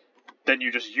 then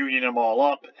you just union them all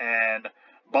up, and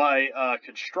by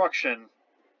construction,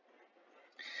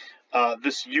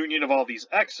 this union of all these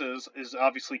x's is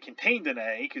obviously contained in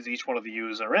A, because each one of the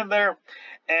u's are in there,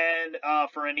 and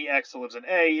for any x that lives in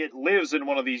A, it lives in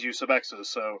one of these u sub x's,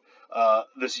 so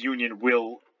this union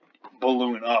will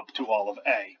balloon up to all of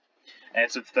A. And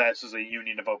since this is a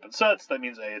union of open sets, that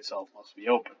means A itself must be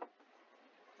open.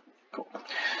 Cool.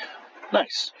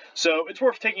 Nice. So it's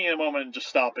worth taking a moment and just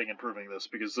stopping and proving this,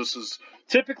 because this is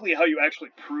typically how you actually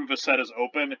prove a set is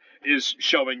open, is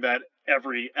showing that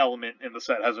every element in the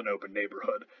set has an open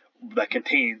neighborhood that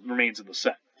remains in the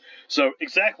set. So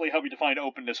exactly how we define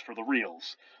openness for the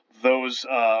reals. Those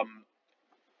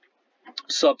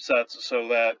subsets so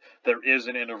that there is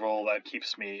an interval that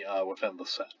keeps me within the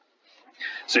set.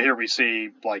 So here we see,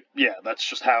 like, yeah, that's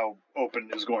just how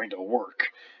open is going to work,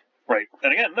 right?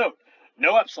 And again, note,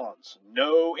 no epsilons,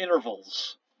 no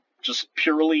intervals, just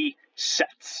purely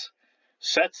sets.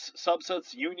 Sets,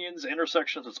 subsets, unions,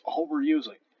 intersections, it's all we're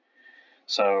using.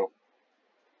 So,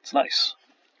 it's nice.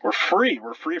 We're free.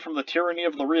 We're free from the tyranny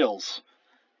of the reals.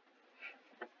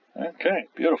 Okay,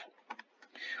 beautiful.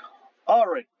 All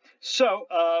right, so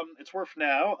it's worth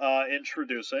now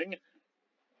introducing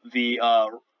the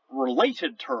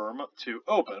related term to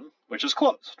open, which is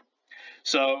closed.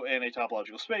 So in a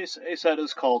topological space, a set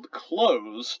is called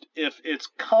closed if its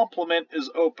complement is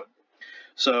open.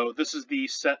 So this is the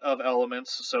set of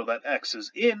elements so that X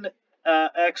is in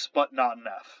X but not in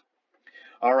F.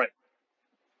 All right.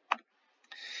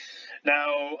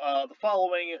 Now, the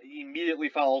following immediately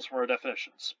follows from our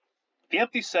definitions. The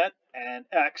empty set and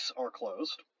X are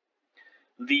closed.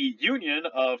 The union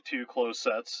of two closed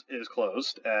sets is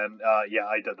closed, and yeah,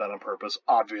 I did that on purpose,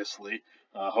 obviously.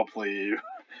 Hopefully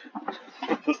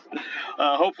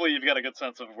you've got a good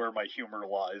sense of where my humor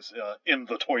lies, in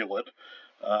the toilet.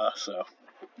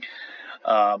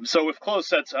 So with closed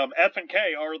sets, F and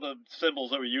K are the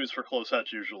symbols that we use for closed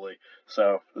sets usually.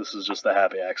 So this is just a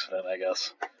happy accident, I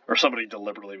guess. Or somebody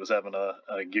deliberately was having a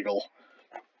giggle.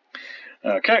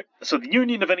 Okay, so the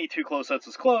union of any two closed sets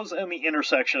is closed, and the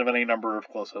intersection of any number of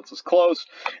closed sets is closed.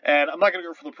 And I'm not going to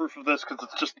go for the proof of this because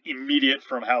it's just immediate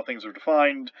from how things are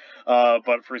defined.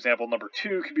 But for example, number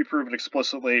 2 can be proven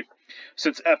explicitly.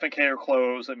 Since F and K are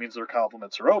closed, that means their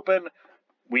complements are open.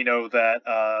 We know that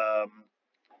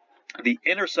the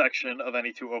intersection of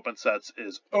any two open sets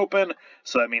is open,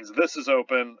 so that means this is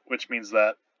open, which means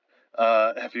that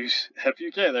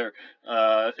FUK there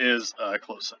is a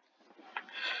closed set.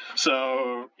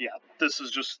 So, yeah, this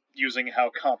is just using how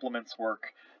complements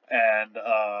work, and,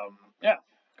 yeah,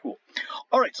 cool.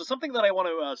 All right, so something that I want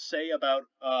to say about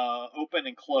open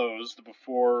and closed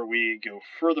before we go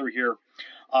further here.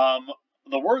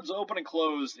 The words open and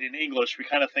closed in English, we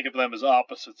kind of think of them as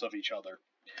opposites of each other.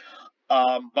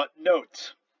 But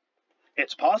note,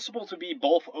 it's possible to be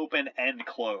both open and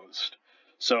closed.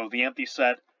 So the empty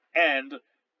set and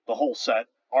the whole set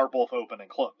are both open and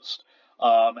closed.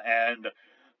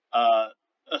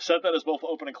 A set that is both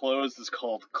open and closed is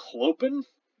called clopen.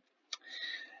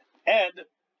 And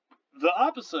the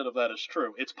opposite of that is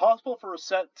true. It's possible for a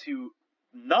set to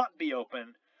not be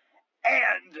open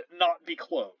and not be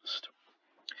closed.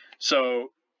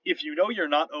 So if you know you're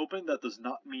not open, that does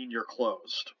not mean you're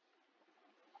closed.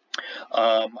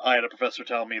 I had a professor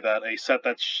tell me that a set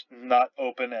that's not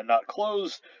open and not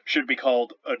closed should be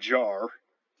called a jar.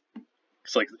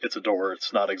 It's like it's a door.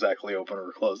 It's not exactly open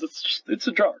or closed. It's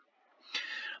a jar.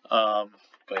 But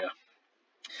yeah.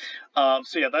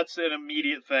 So yeah, that's an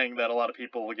immediate thing that a lot of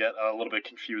people get a little bit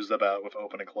confused about with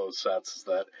open and closed sets, is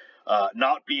that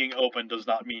not being open does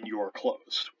not mean you're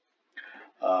closed.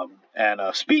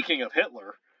 Speaking of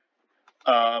Hitler,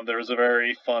 there's a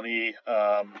very funny,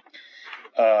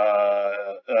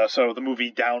 so the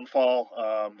movie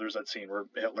Downfall, there's that scene where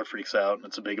Hitler freaks out, and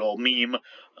it's a big old meme.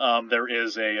 There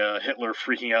is a Hitler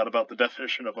freaking out about the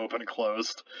definition of open and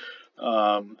closed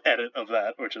edit of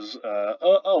that, which is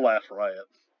a laugh riot.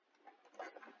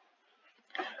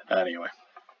 Anyway.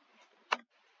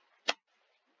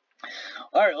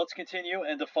 Alright, let's continue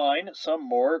and define some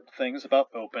more things about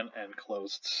open and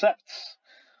closed sets.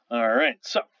 Alright,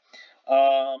 so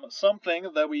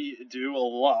something that we do a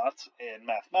lot in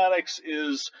mathematics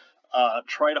is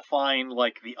try to find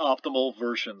like the optimal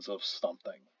versions of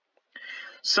something.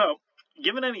 So,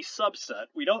 given any subset,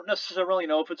 we don't necessarily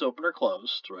know if it's open or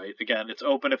closed, right? Again, it's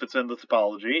open if it's in the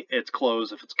topology, it's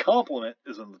closed if its complement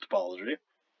is in the topology.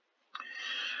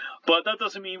 But that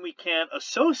doesn't mean we can't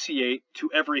associate to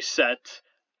every set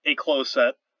a closed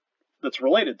set that's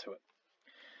related to it.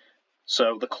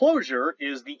 So the closure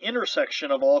is the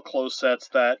intersection of all closed sets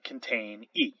that contain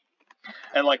E.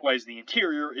 And likewise, the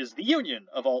interior is the union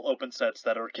of all open sets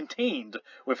that are contained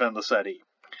within the set E.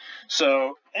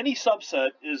 So any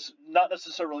subset is not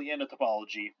necessarily in a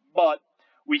topology, but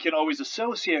we can always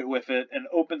associate with it an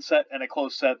open set and a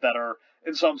closed set that are,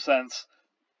 in some sense,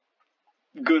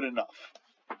 good enough.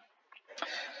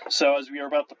 So as we are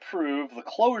about to prove, the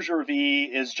closure of E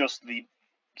is just the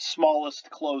smallest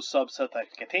closed subset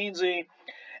that contains E,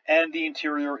 and the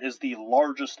interior is the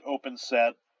largest open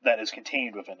set that is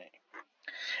contained within E.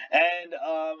 And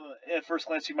at first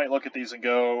glance, you might look at these and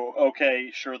go, okay,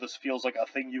 sure, this feels like a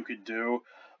thing you could do,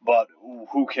 but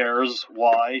who cares?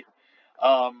 Why?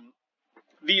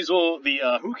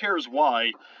 Who cares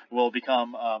why will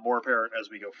become more apparent as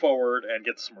we go forward and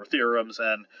get some more theorems,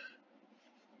 and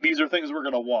these are things we're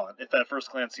going to want. If at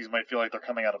first glance these might feel like they're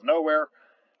coming out of nowhere,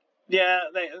 yeah,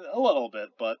 a little bit,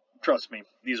 but trust me,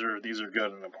 these are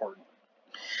good and important.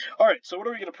 All right, so what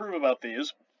are we going to prove about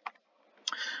these?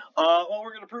 Well,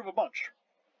 we're going to prove a bunch.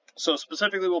 So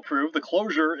specifically, we'll prove the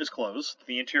closure is closed,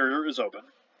 the interior is open.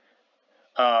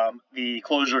 The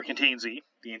closure contains E,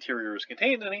 the interior is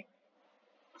contained in E.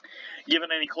 Given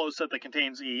any closed set that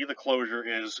contains E, the closure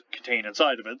is contained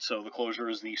inside of it, so the closure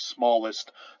is the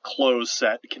smallest closed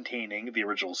set containing the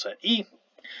original set E.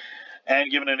 And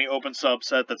given any open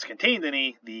subset that's contained in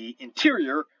E, the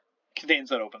interior contains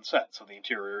that open set, so the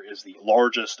interior is the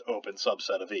largest open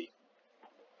subset of E.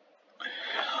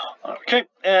 Okay,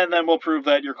 and then we'll prove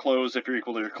that you're closed if you're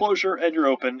equal to your closure, and you're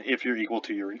open if you're equal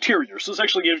to your interior. So this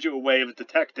actually gives you a way of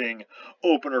detecting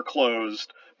open or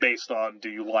closed based on do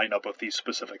you line up with these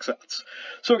specific sets.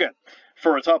 So again,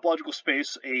 for a topological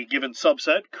space, a given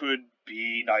subset could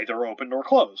be neither open nor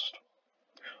closed.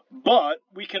 But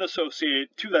we can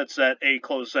associate to that set a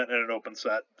closed set and an open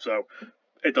set, so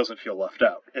it doesn't feel left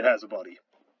out. It has a buddy.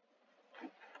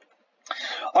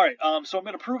 All right, so I'm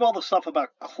going to prove all the stuff about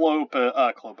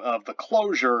the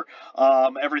closure.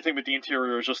 Everything with the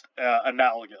interior is just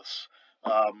analogous.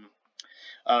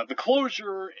 The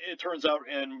closure, it turns out,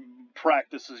 in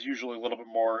practice is usually a little bit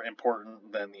more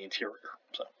important than the interior.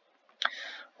 So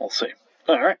we'll see.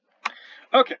 All right.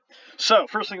 Okay, so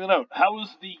first thing to note, how is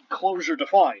the closure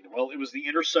defined? Well, it was the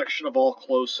intersection of all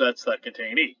closed sets that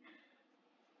contain E.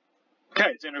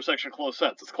 Okay, it's intersection of closed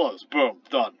sets. It's closed. Boom,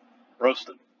 done.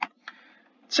 Roasted.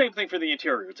 Same thing for the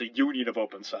interior. It's a union of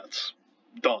open sets.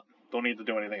 Done. Don't need to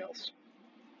do anything else.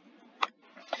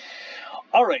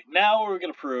 All right, now we're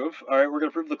going to prove. All right, we're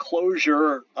going to prove the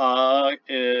closure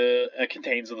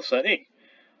contains the set E.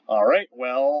 All right,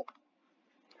 well,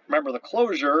 remember the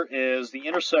closure is the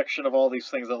intersection of all these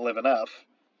things that live in F.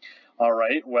 All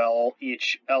right, well,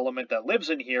 each element that lives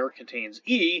in here contains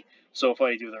E. So if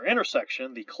I do their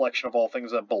intersection, the collection of all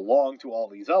things that belong to all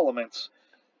these elements,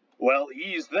 well,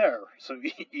 E's there, so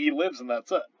E lives in that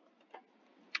set.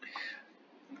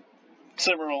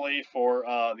 Similarly, for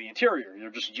the interior,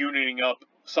 you're just unioning up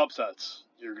subsets.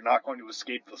 You're not going to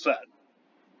escape the set.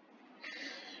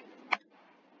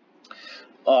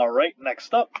 All right,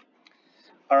 next up.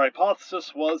 Our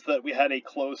hypothesis was that we had a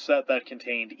closed set that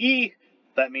contained E.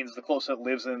 That means the closed set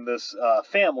lives in this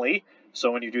family.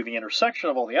 So when you do the intersection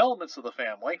of all the elements of the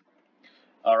family,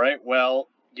 all right, well,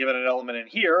 given an element in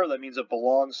here, that means it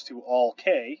belongs to all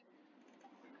K.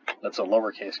 That's a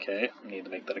lowercase k. I need to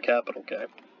make that a capital K.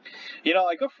 You know,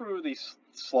 I go through these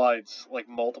slides like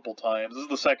multiple times. This is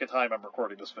the second time I'm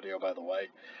recording this video, by the way.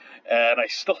 And I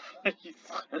still,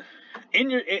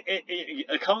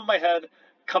 come in my head,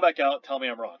 come back out, tell me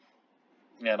I'm wrong.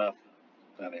 You know,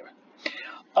 anyway.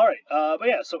 All right, but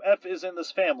yeah, so F is in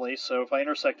this family, so if I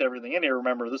intersect everything in here,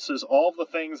 remember, this is all the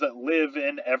things that live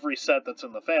in every set that's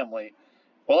in the family.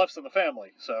 Well, F's in the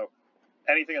family, so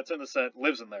anything that's in the set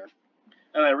lives in there.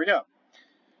 And there we go.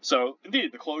 So,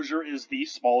 indeed, the closure is the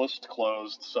smallest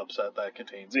closed subset that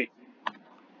contains E.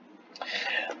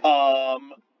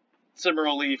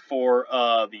 Similarly, for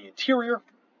the interior,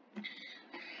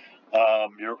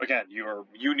 you're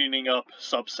unioning up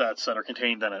subsets that are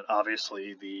contained in it.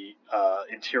 Obviously, the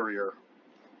interior,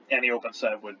 any open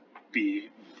set would be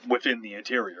within the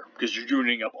interior, because you're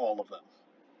unioning up all of them.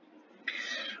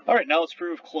 All right, now let's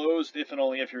prove closed if and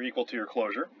only if you're equal to your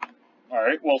closure. All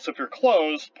right, well, so if you're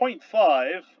closed,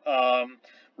 0.5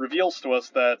 reveals to us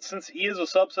that since E is a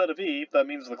subset of E, that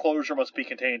means the closure must be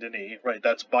contained in E, right?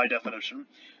 That's by definition.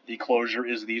 The closure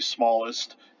is the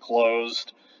smallest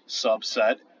closed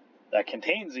subset that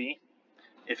contains E.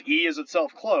 If E is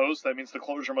itself closed, that means the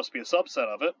closure must be a subset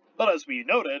of it. But as we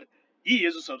noted, E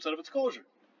is a subset of its closure.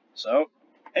 So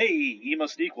hey, E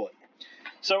must equal it.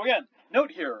 So again,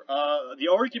 note here, the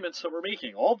arguments that we're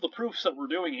making, all of the proofs that we're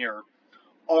doing here,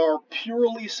 are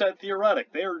purely set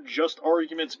theoretic. They are just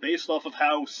arguments based off of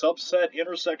how subset,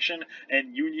 intersection,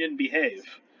 and union behave,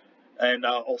 and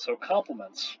also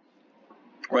complements.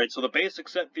 Right, so the basic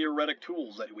set theoretic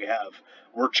tools that we have,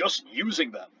 we're just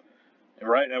using them,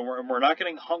 right? And we're not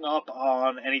getting hung up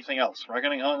on anything else. We're not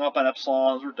getting hung up on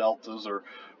epsilons or deltas or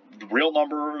real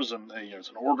numbers, and it's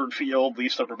an ordered field,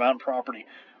 least upper bound property.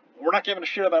 We're not giving a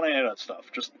shit about any of that stuff.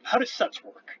 Just how do sets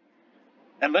work?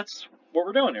 And that's what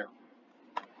we're doing here.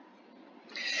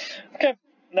 Okay,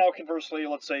 now conversely,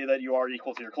 let's say that you are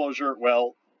equal to your closure.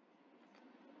 Well,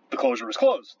 the closure is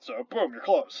closed, so boom, you're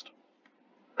closed.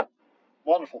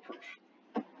 Wonderful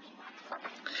proof.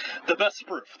 The best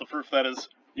proof. The proof that is,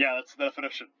 yeah, that's the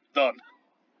definition. Done.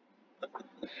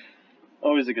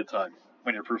 Always a good time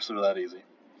when your proofs are that easy.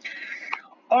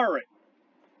 Alright.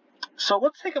 So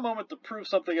let's take a moment to prove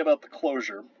something about the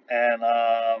closure. And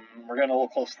we're getting a little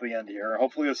close to the end here.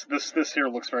 Hopefully this here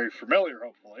looks very familiar,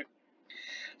 hopefully.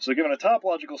 So given a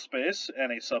topological space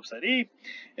and a subset E,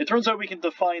 it turns out we can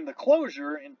define the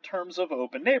closure in terms of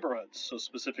open neighborhoods. So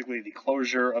specifically, the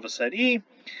closure of a set E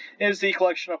is the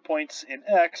collection of points in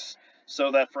X,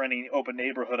 so that for any open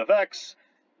neighborhood of X,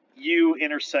 U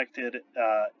intersected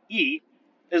E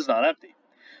is not empty.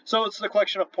 So it's the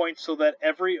collection of points so that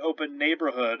every open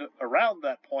neighborhood around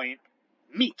that point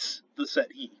meets the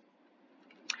set E.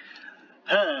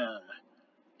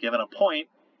 Given a point,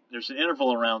 there's an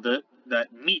interval around it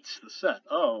that meets the set.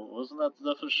 Oh, wasn't that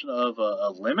the definition of a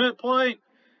limit point?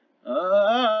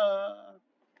 Well,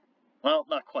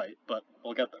 not quite, but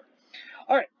we'll get there.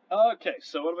 All right, okay,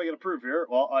 so what am I going to prove here?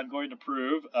 Well, I'm going to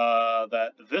prove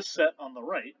that this set on the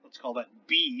right, let's call that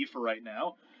B for right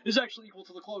now, is actually equal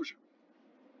to the closure.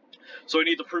 So we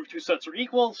need to prove two sets are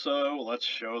equal, so let's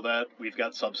show that we've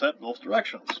got subset in both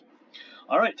directions.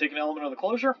 All right, take an element of the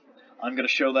closure. I'm going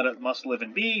to show that it must live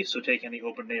in B, so take any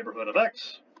open neighborhood of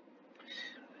X.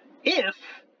 If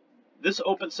this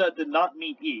open set did not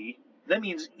meet E, that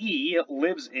means E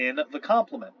lives in the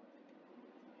complement.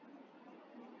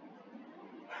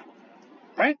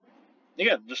 Right?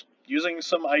 Again, just using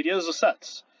some ideas of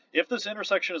sets. If this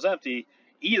intersection is empty,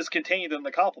 E is contained in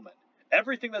the complement.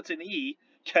 Everything that's in E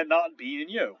cannot be in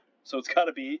U. So it's got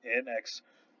to be in X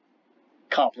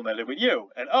complemented with U.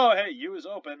 And oh, hey, U is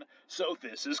open, so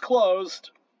this is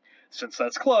closed. Since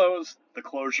that's closed, the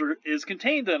closure is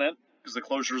contained in it, because the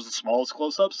closure is the smallest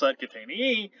closed subset containing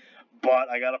E, but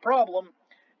I got a problem.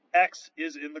 X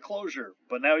is in the closure,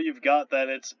 but now you've got that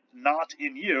it's not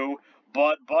in U,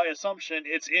 but by assumption,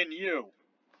 it's in U.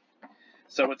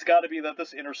 So it's got to be that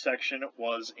this intersection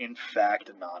was, in fact,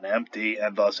 non-empty,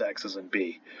 and thus X is in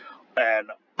B.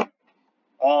 And,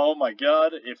 oh my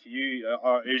god, if you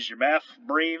is your math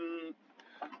brain,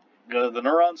 the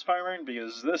neurons firing?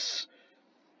 Because this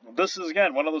is,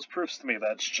 again, one of those proofs to me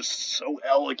that's just so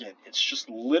elegant. It's just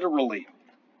literally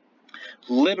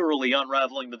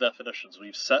unraveling the definitions.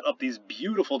 We've set up these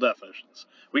beautiful definitions.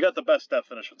 We got the best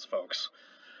definitions, folks.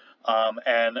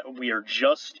 And we are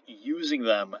just using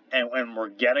them, and we're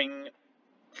getting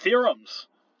theorems.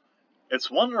 It's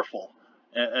wonderful.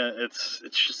 It's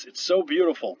so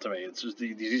beautiful to me. It's just,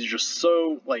 these are just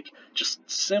so, just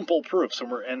simple proofs.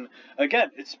 And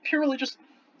again, it's purely just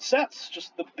sets,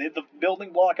 just the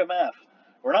building block of math.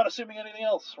 We're not assuming anything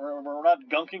else. We're not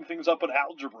gunking things up with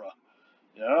algebra.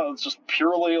 It's just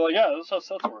purely yeah, this is how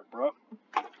sets work, bro.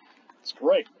 It's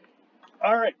great.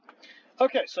 All right.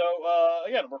 Okay, so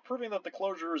again, we're proving that the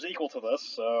closure is equal to this.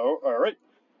 So, all right,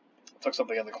 took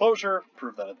something in the closure,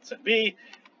 prove that it's in B.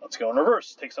 Let's go in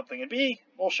reverse. Take something in B,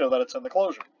 we'll show that it's in the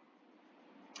closure.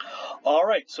 All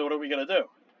right, so what are we going to do?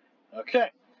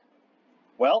 Okay,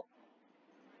 well,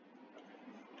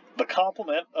 the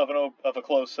complement of a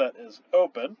closed set is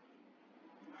open.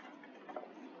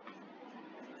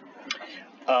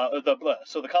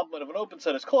 So the complement of an open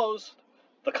set is closed.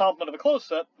 The complement of a closed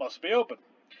set must be open.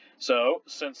 So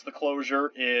since the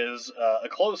closure is a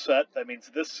closed set, that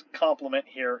means this complement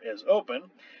here is open.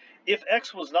 If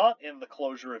X was not in the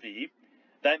closure of E,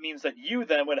 that means that U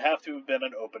then would have to have been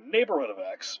an open neighborhood of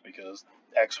X, because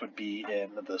X would be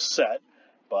in the set,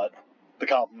 but the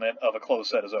complement of a closed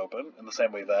set is open, in the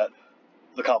same way that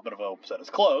the complement of an open set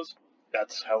is closed.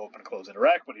 That's how open and closed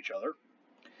interact with each other.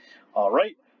 All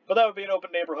right, but that would be an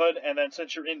open neighborhood, and then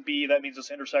since you're in B, that means this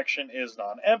intersection is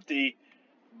non-empty,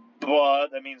 but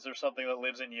that means there's something that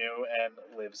lives in U and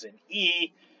lives in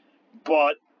E,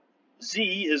 but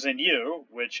Z is in U,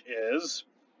 which is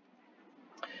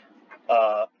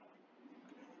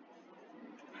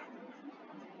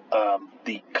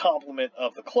the complement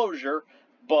of the closure,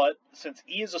 But since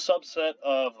E is a subset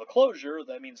of the closure,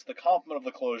 that means the complement of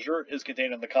the closure is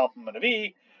contained in the complement of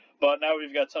E. But now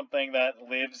we've got something that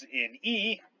lives in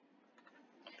E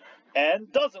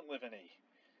and doesn't live in E.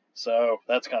 So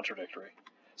that's contradictory.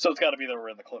 So it's got to be that we're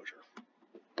in the closure.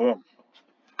 Boom.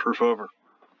 Proof over.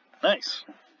 Nice.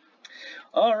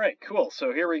 All right, cool.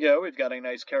 So here we go. We've got a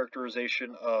nice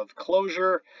characterization of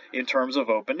closure in terms of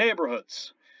open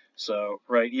neighborhoods. So,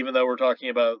 right, even though we're talking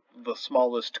about the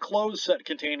smallest closed set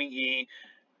containing E,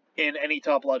 in any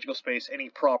topological space, any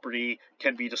property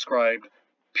can be described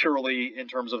purely in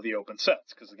terms of the open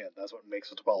sets, because again, that's what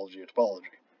makes a topology a topology.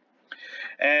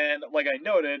 And like I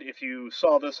noted, if you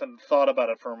saw this and thought about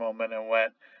it for a moment and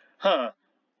went,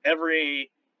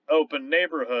 every open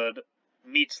neighborhood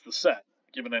meets the set.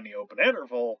 Given any open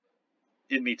interval,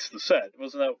 it meets the set.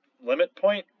 Wasn't that limit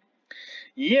point?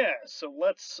 Yeah, so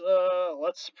let's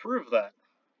prove that.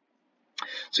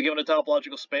 So given a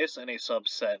topological space and a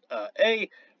subset A,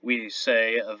 we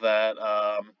say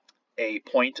that a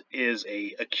point is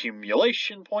a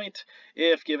accumulation point.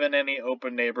 If given any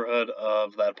open neighborhood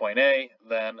of that point A,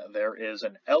 then there is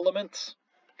an element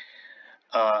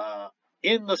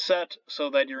in the set so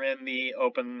that you're in the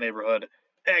open neighborhood,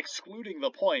 excluding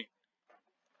the point.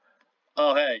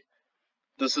 Oh, hey,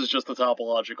 this is just the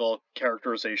topological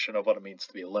characterization of what it means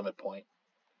to be a limit point.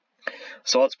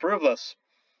 So let's prove this.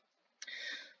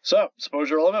 So, suppose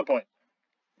you're a limit point.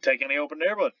 Take any open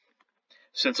neighborhood.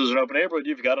 Since there's an open neighborhood,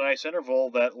 you've got a nice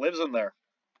interval that lives in there.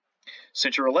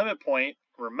 Since you're a limit point,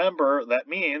 remember that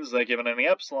means that given any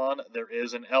epsilon, there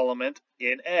is an element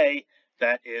in A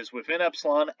that is within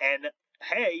epsilon, and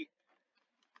hey,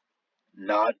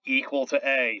 not equal to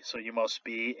A. So you must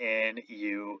be in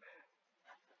U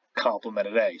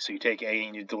complemented A. So you take A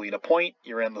and you delete a point,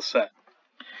 you're in the set.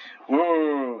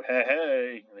 Woo,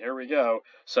 hey, here we go.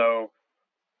 So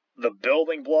the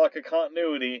building block of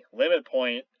continuity, limit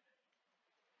point,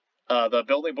 the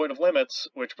building point of limits,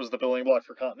 which was the building block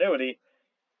for continuity,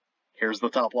 here's the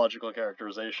topological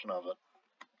characterization of it.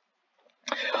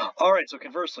 All right, so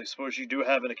conversely, suppose you do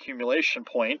have an accumulation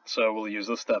point, so we'll use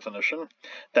this definition.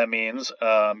 That means,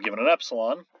 given an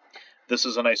epsilon, this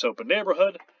is a nice open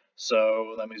neighborhood,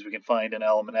 so that means we can find an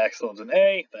element X that lives in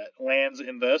A that lands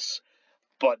in this,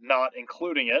 but not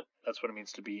including it. That's what it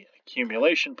means to be an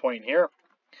accumulation point here.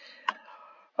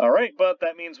 All right, but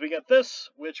that means we get this,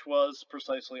 which was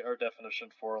precisely our definition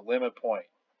for a limit point.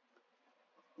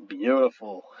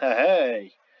 Beautiful.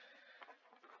 Hey.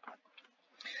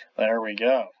 There we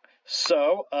go.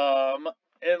 So,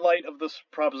 in light of this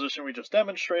proposition we just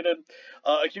demonstrated,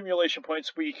 accumulation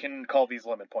points, we can call these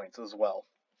limit points as well.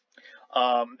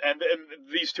 And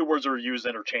these two words are used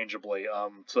interchangeably,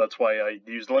 so that's why I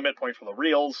used limit point for the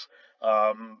reals,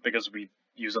 because we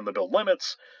use them to build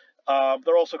limits.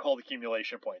 They're also called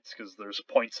accumulation points, because there's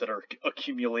points that are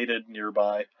accumulated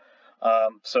nearby.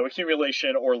 So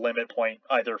accumulation or limit point,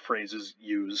 either phrase is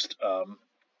used.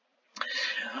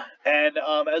 And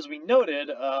as we noted,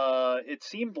 it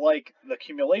seemed like the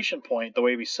accumulation point, the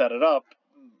way we set it up,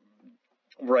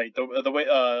 right, the way,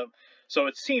 so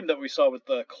it seemed that we saw with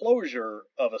the closure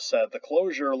of a set, the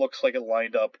closure looks like it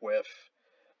lined up with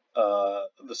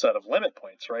the set of limit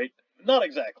points, right? Not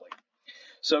exactly.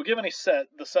 So given a set,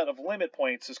 the set of limit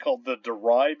points is called the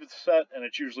derived set, and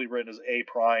it's usually written as A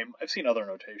prime. I've seen other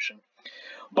notation.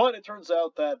 But it turns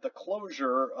out that the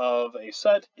closure of a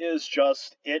set is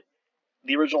just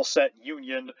the original set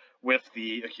unioned with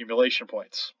the accumulation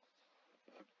points.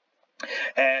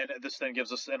 And this then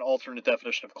gives us an alternate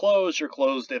definition of closed. You're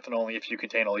closed if and only if you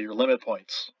contain all your limit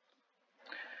points.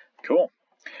 Cool.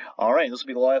 All right, this will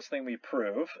be the last thing we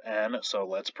prove, and so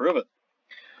let's prove it.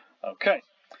 Okay,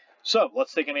 so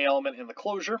let's take any element in the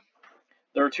closure.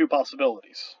 There are two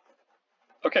possibilities.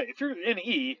 Okay, if you're in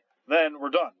E, then we're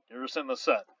done. You're just in the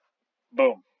set.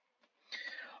 Boom.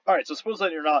 All right, so suppose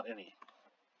that you're not in E.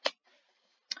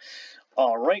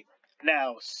 All right.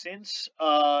 Now, since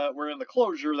we're in the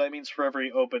closure, that means for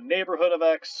every open neighborhood of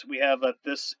X, we have that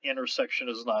this intersection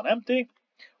is not empty.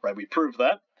 Right, we proved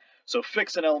that. So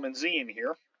fix an element Z in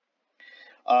here.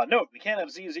 Note, we can't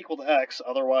have Z is equal to X,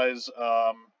 otherwise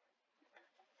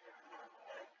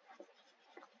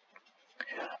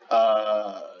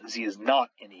Z is not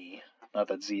in E. Not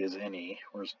that Z is in E.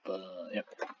 Where's the... Yep.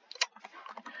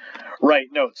 Right,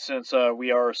 note, since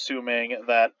we are assuming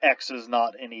that X is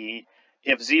not in E,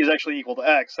 if Z is actually equal to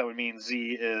X, that would mean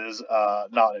Z is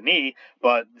not in E,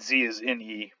 but Z is in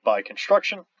E by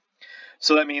construction.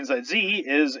 So that means that Z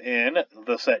is in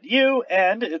the set U,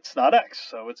 and it's not X.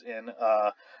 So it's in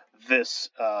this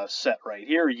set right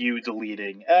here, U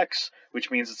deleting X, which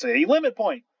means it's a limit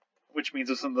point, which means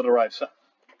it's in the derived set.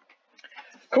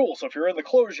 Cool, so if you're in the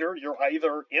closure, you're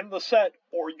either in the set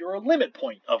or you're a limit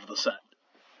point of the set.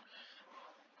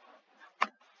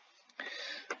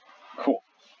 Cool.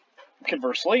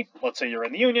 Conversely, let's say you're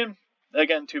in the union.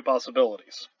 Again, two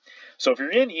possibilities. So if you're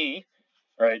in E,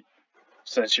 right,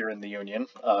 since you're in the union,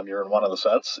 you're in one of the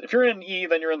sets. If you're in E,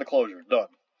 then you're in the closure. Done.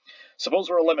 Suppose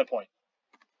we're a limit point.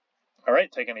 All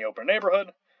right, taking the open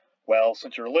neighborhood. Well,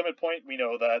 since you're a limit point, we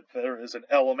know that there is an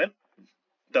element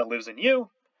that lives in U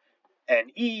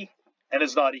and E and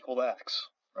is not equal to X,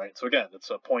 right? So again, it's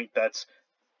a point that's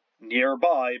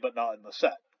nearby but not in the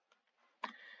set.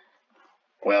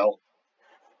 Well,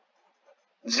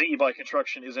 Z by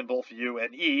construction is in both U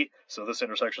and E, so this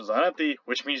intersection is not empty,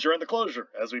 which means you're in the closure,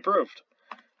 as we proved.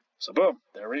 So boom,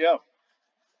 there we go.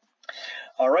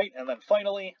 All right, and then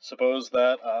finally, suppose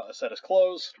that a set is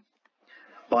closed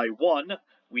by 1.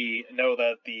 We know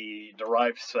that the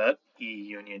derived set, E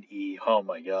union E, oh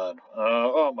my god,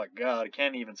 I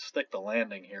can't even stick the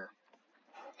landing here.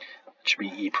 It should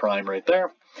be E prime right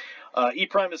there. E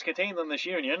prime is contained in this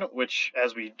union, which,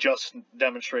 as we just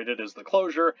demonstrated, is the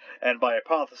closure, and by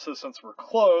hypothesis, since we're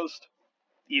closed,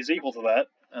 E is equal to that,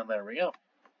 and there we go.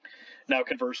 Now,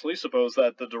 conversely, suppose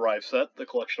that the derived set, the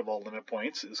collection of all limit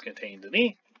points, is contained in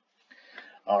E.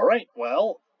 All right,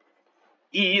 well,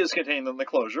 E is contained in the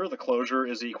closure. The closure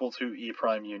is equal to E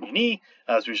prime union E,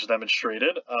 as we just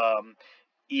demonstrated.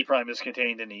 E prime is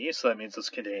contained in E, so that means it's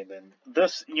contained in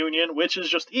this union, which is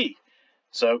just E.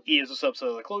 So E is a subset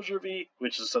of the closure of E,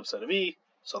 which is a subset of E,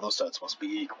 so those sets must be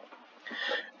equal.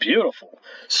 Beautiful.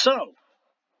 So,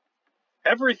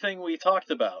 everything we talked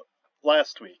about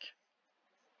last week,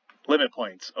 limit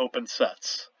points, open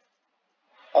sets,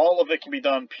 all of it can be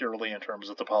done purely in terms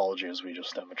of topology, as we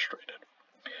just demonstrated.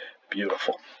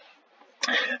 Beautiful.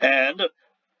 And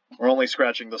we're only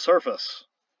scratching the surface.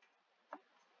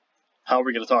 How are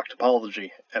we going to talk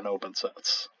topology and open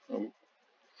sets?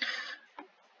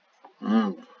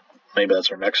 Maybe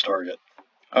that's our next target.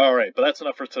 All right, but that's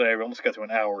enough for today. We almost got to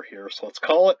an hour here, so let's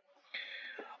call it.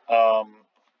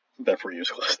 Therefore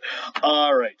useless.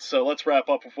 All right, so let's wrap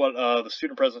up with what the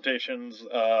student presentations is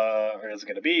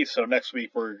going to be. So next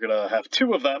week we're going to have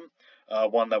 2 of them.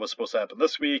 One that was supposed to happen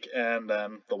this week, and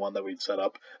then the one that we'd set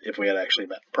up if we had actually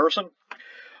met in person.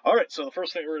 All right, so the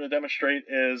first thing we're going to demonstrate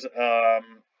is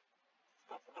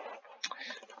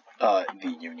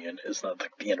the union is not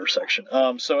the intersection.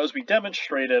 So as we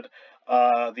demonstrated,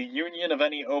 the union of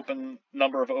any open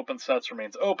number of open sets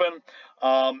remains open.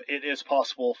 It is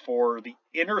possible for the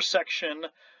intersection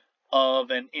of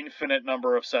an infinite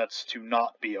number of sets to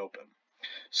not be open.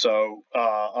 So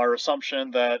our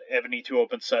assumption that of any 2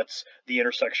 open sets, the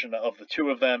intersection of the 2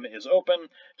 of them is open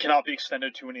cannot be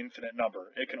extended to an infinite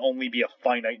number. It can only be a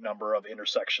finite number of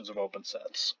intersections of open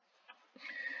sets.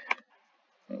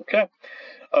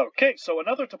 Okay, so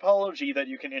another topology that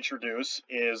you can introduce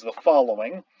is the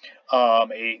following.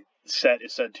 A set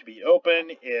is said to be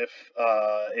open if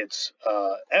it's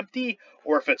empty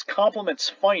or if its complement's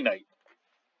finite.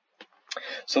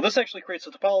 So this actually creates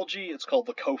a topology. It's called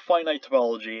the cofinite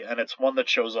topology, and it's one that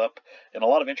shows up in a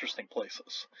lot of interesting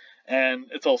places. And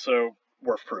it's also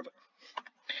worth proving.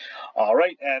 All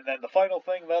right, and then the final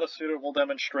thing that a student will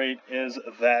demonstrate is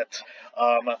that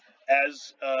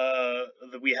as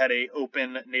we had an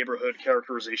open neighborhood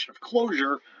characterization of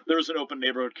closure, there's an open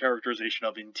neighborhood characterization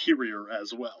of interior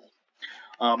as well.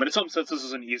 And in some sense, this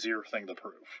is an easier thing to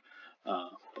prove.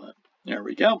 But there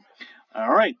we go.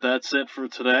 All right, that's it for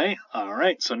today. All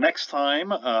right, so next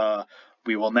time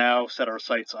we will now set our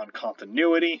sights on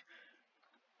continuity,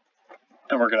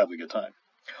 and we're going to have a good time.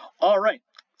 All right,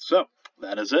 so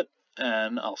that is it,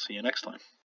 and I'll see you next time.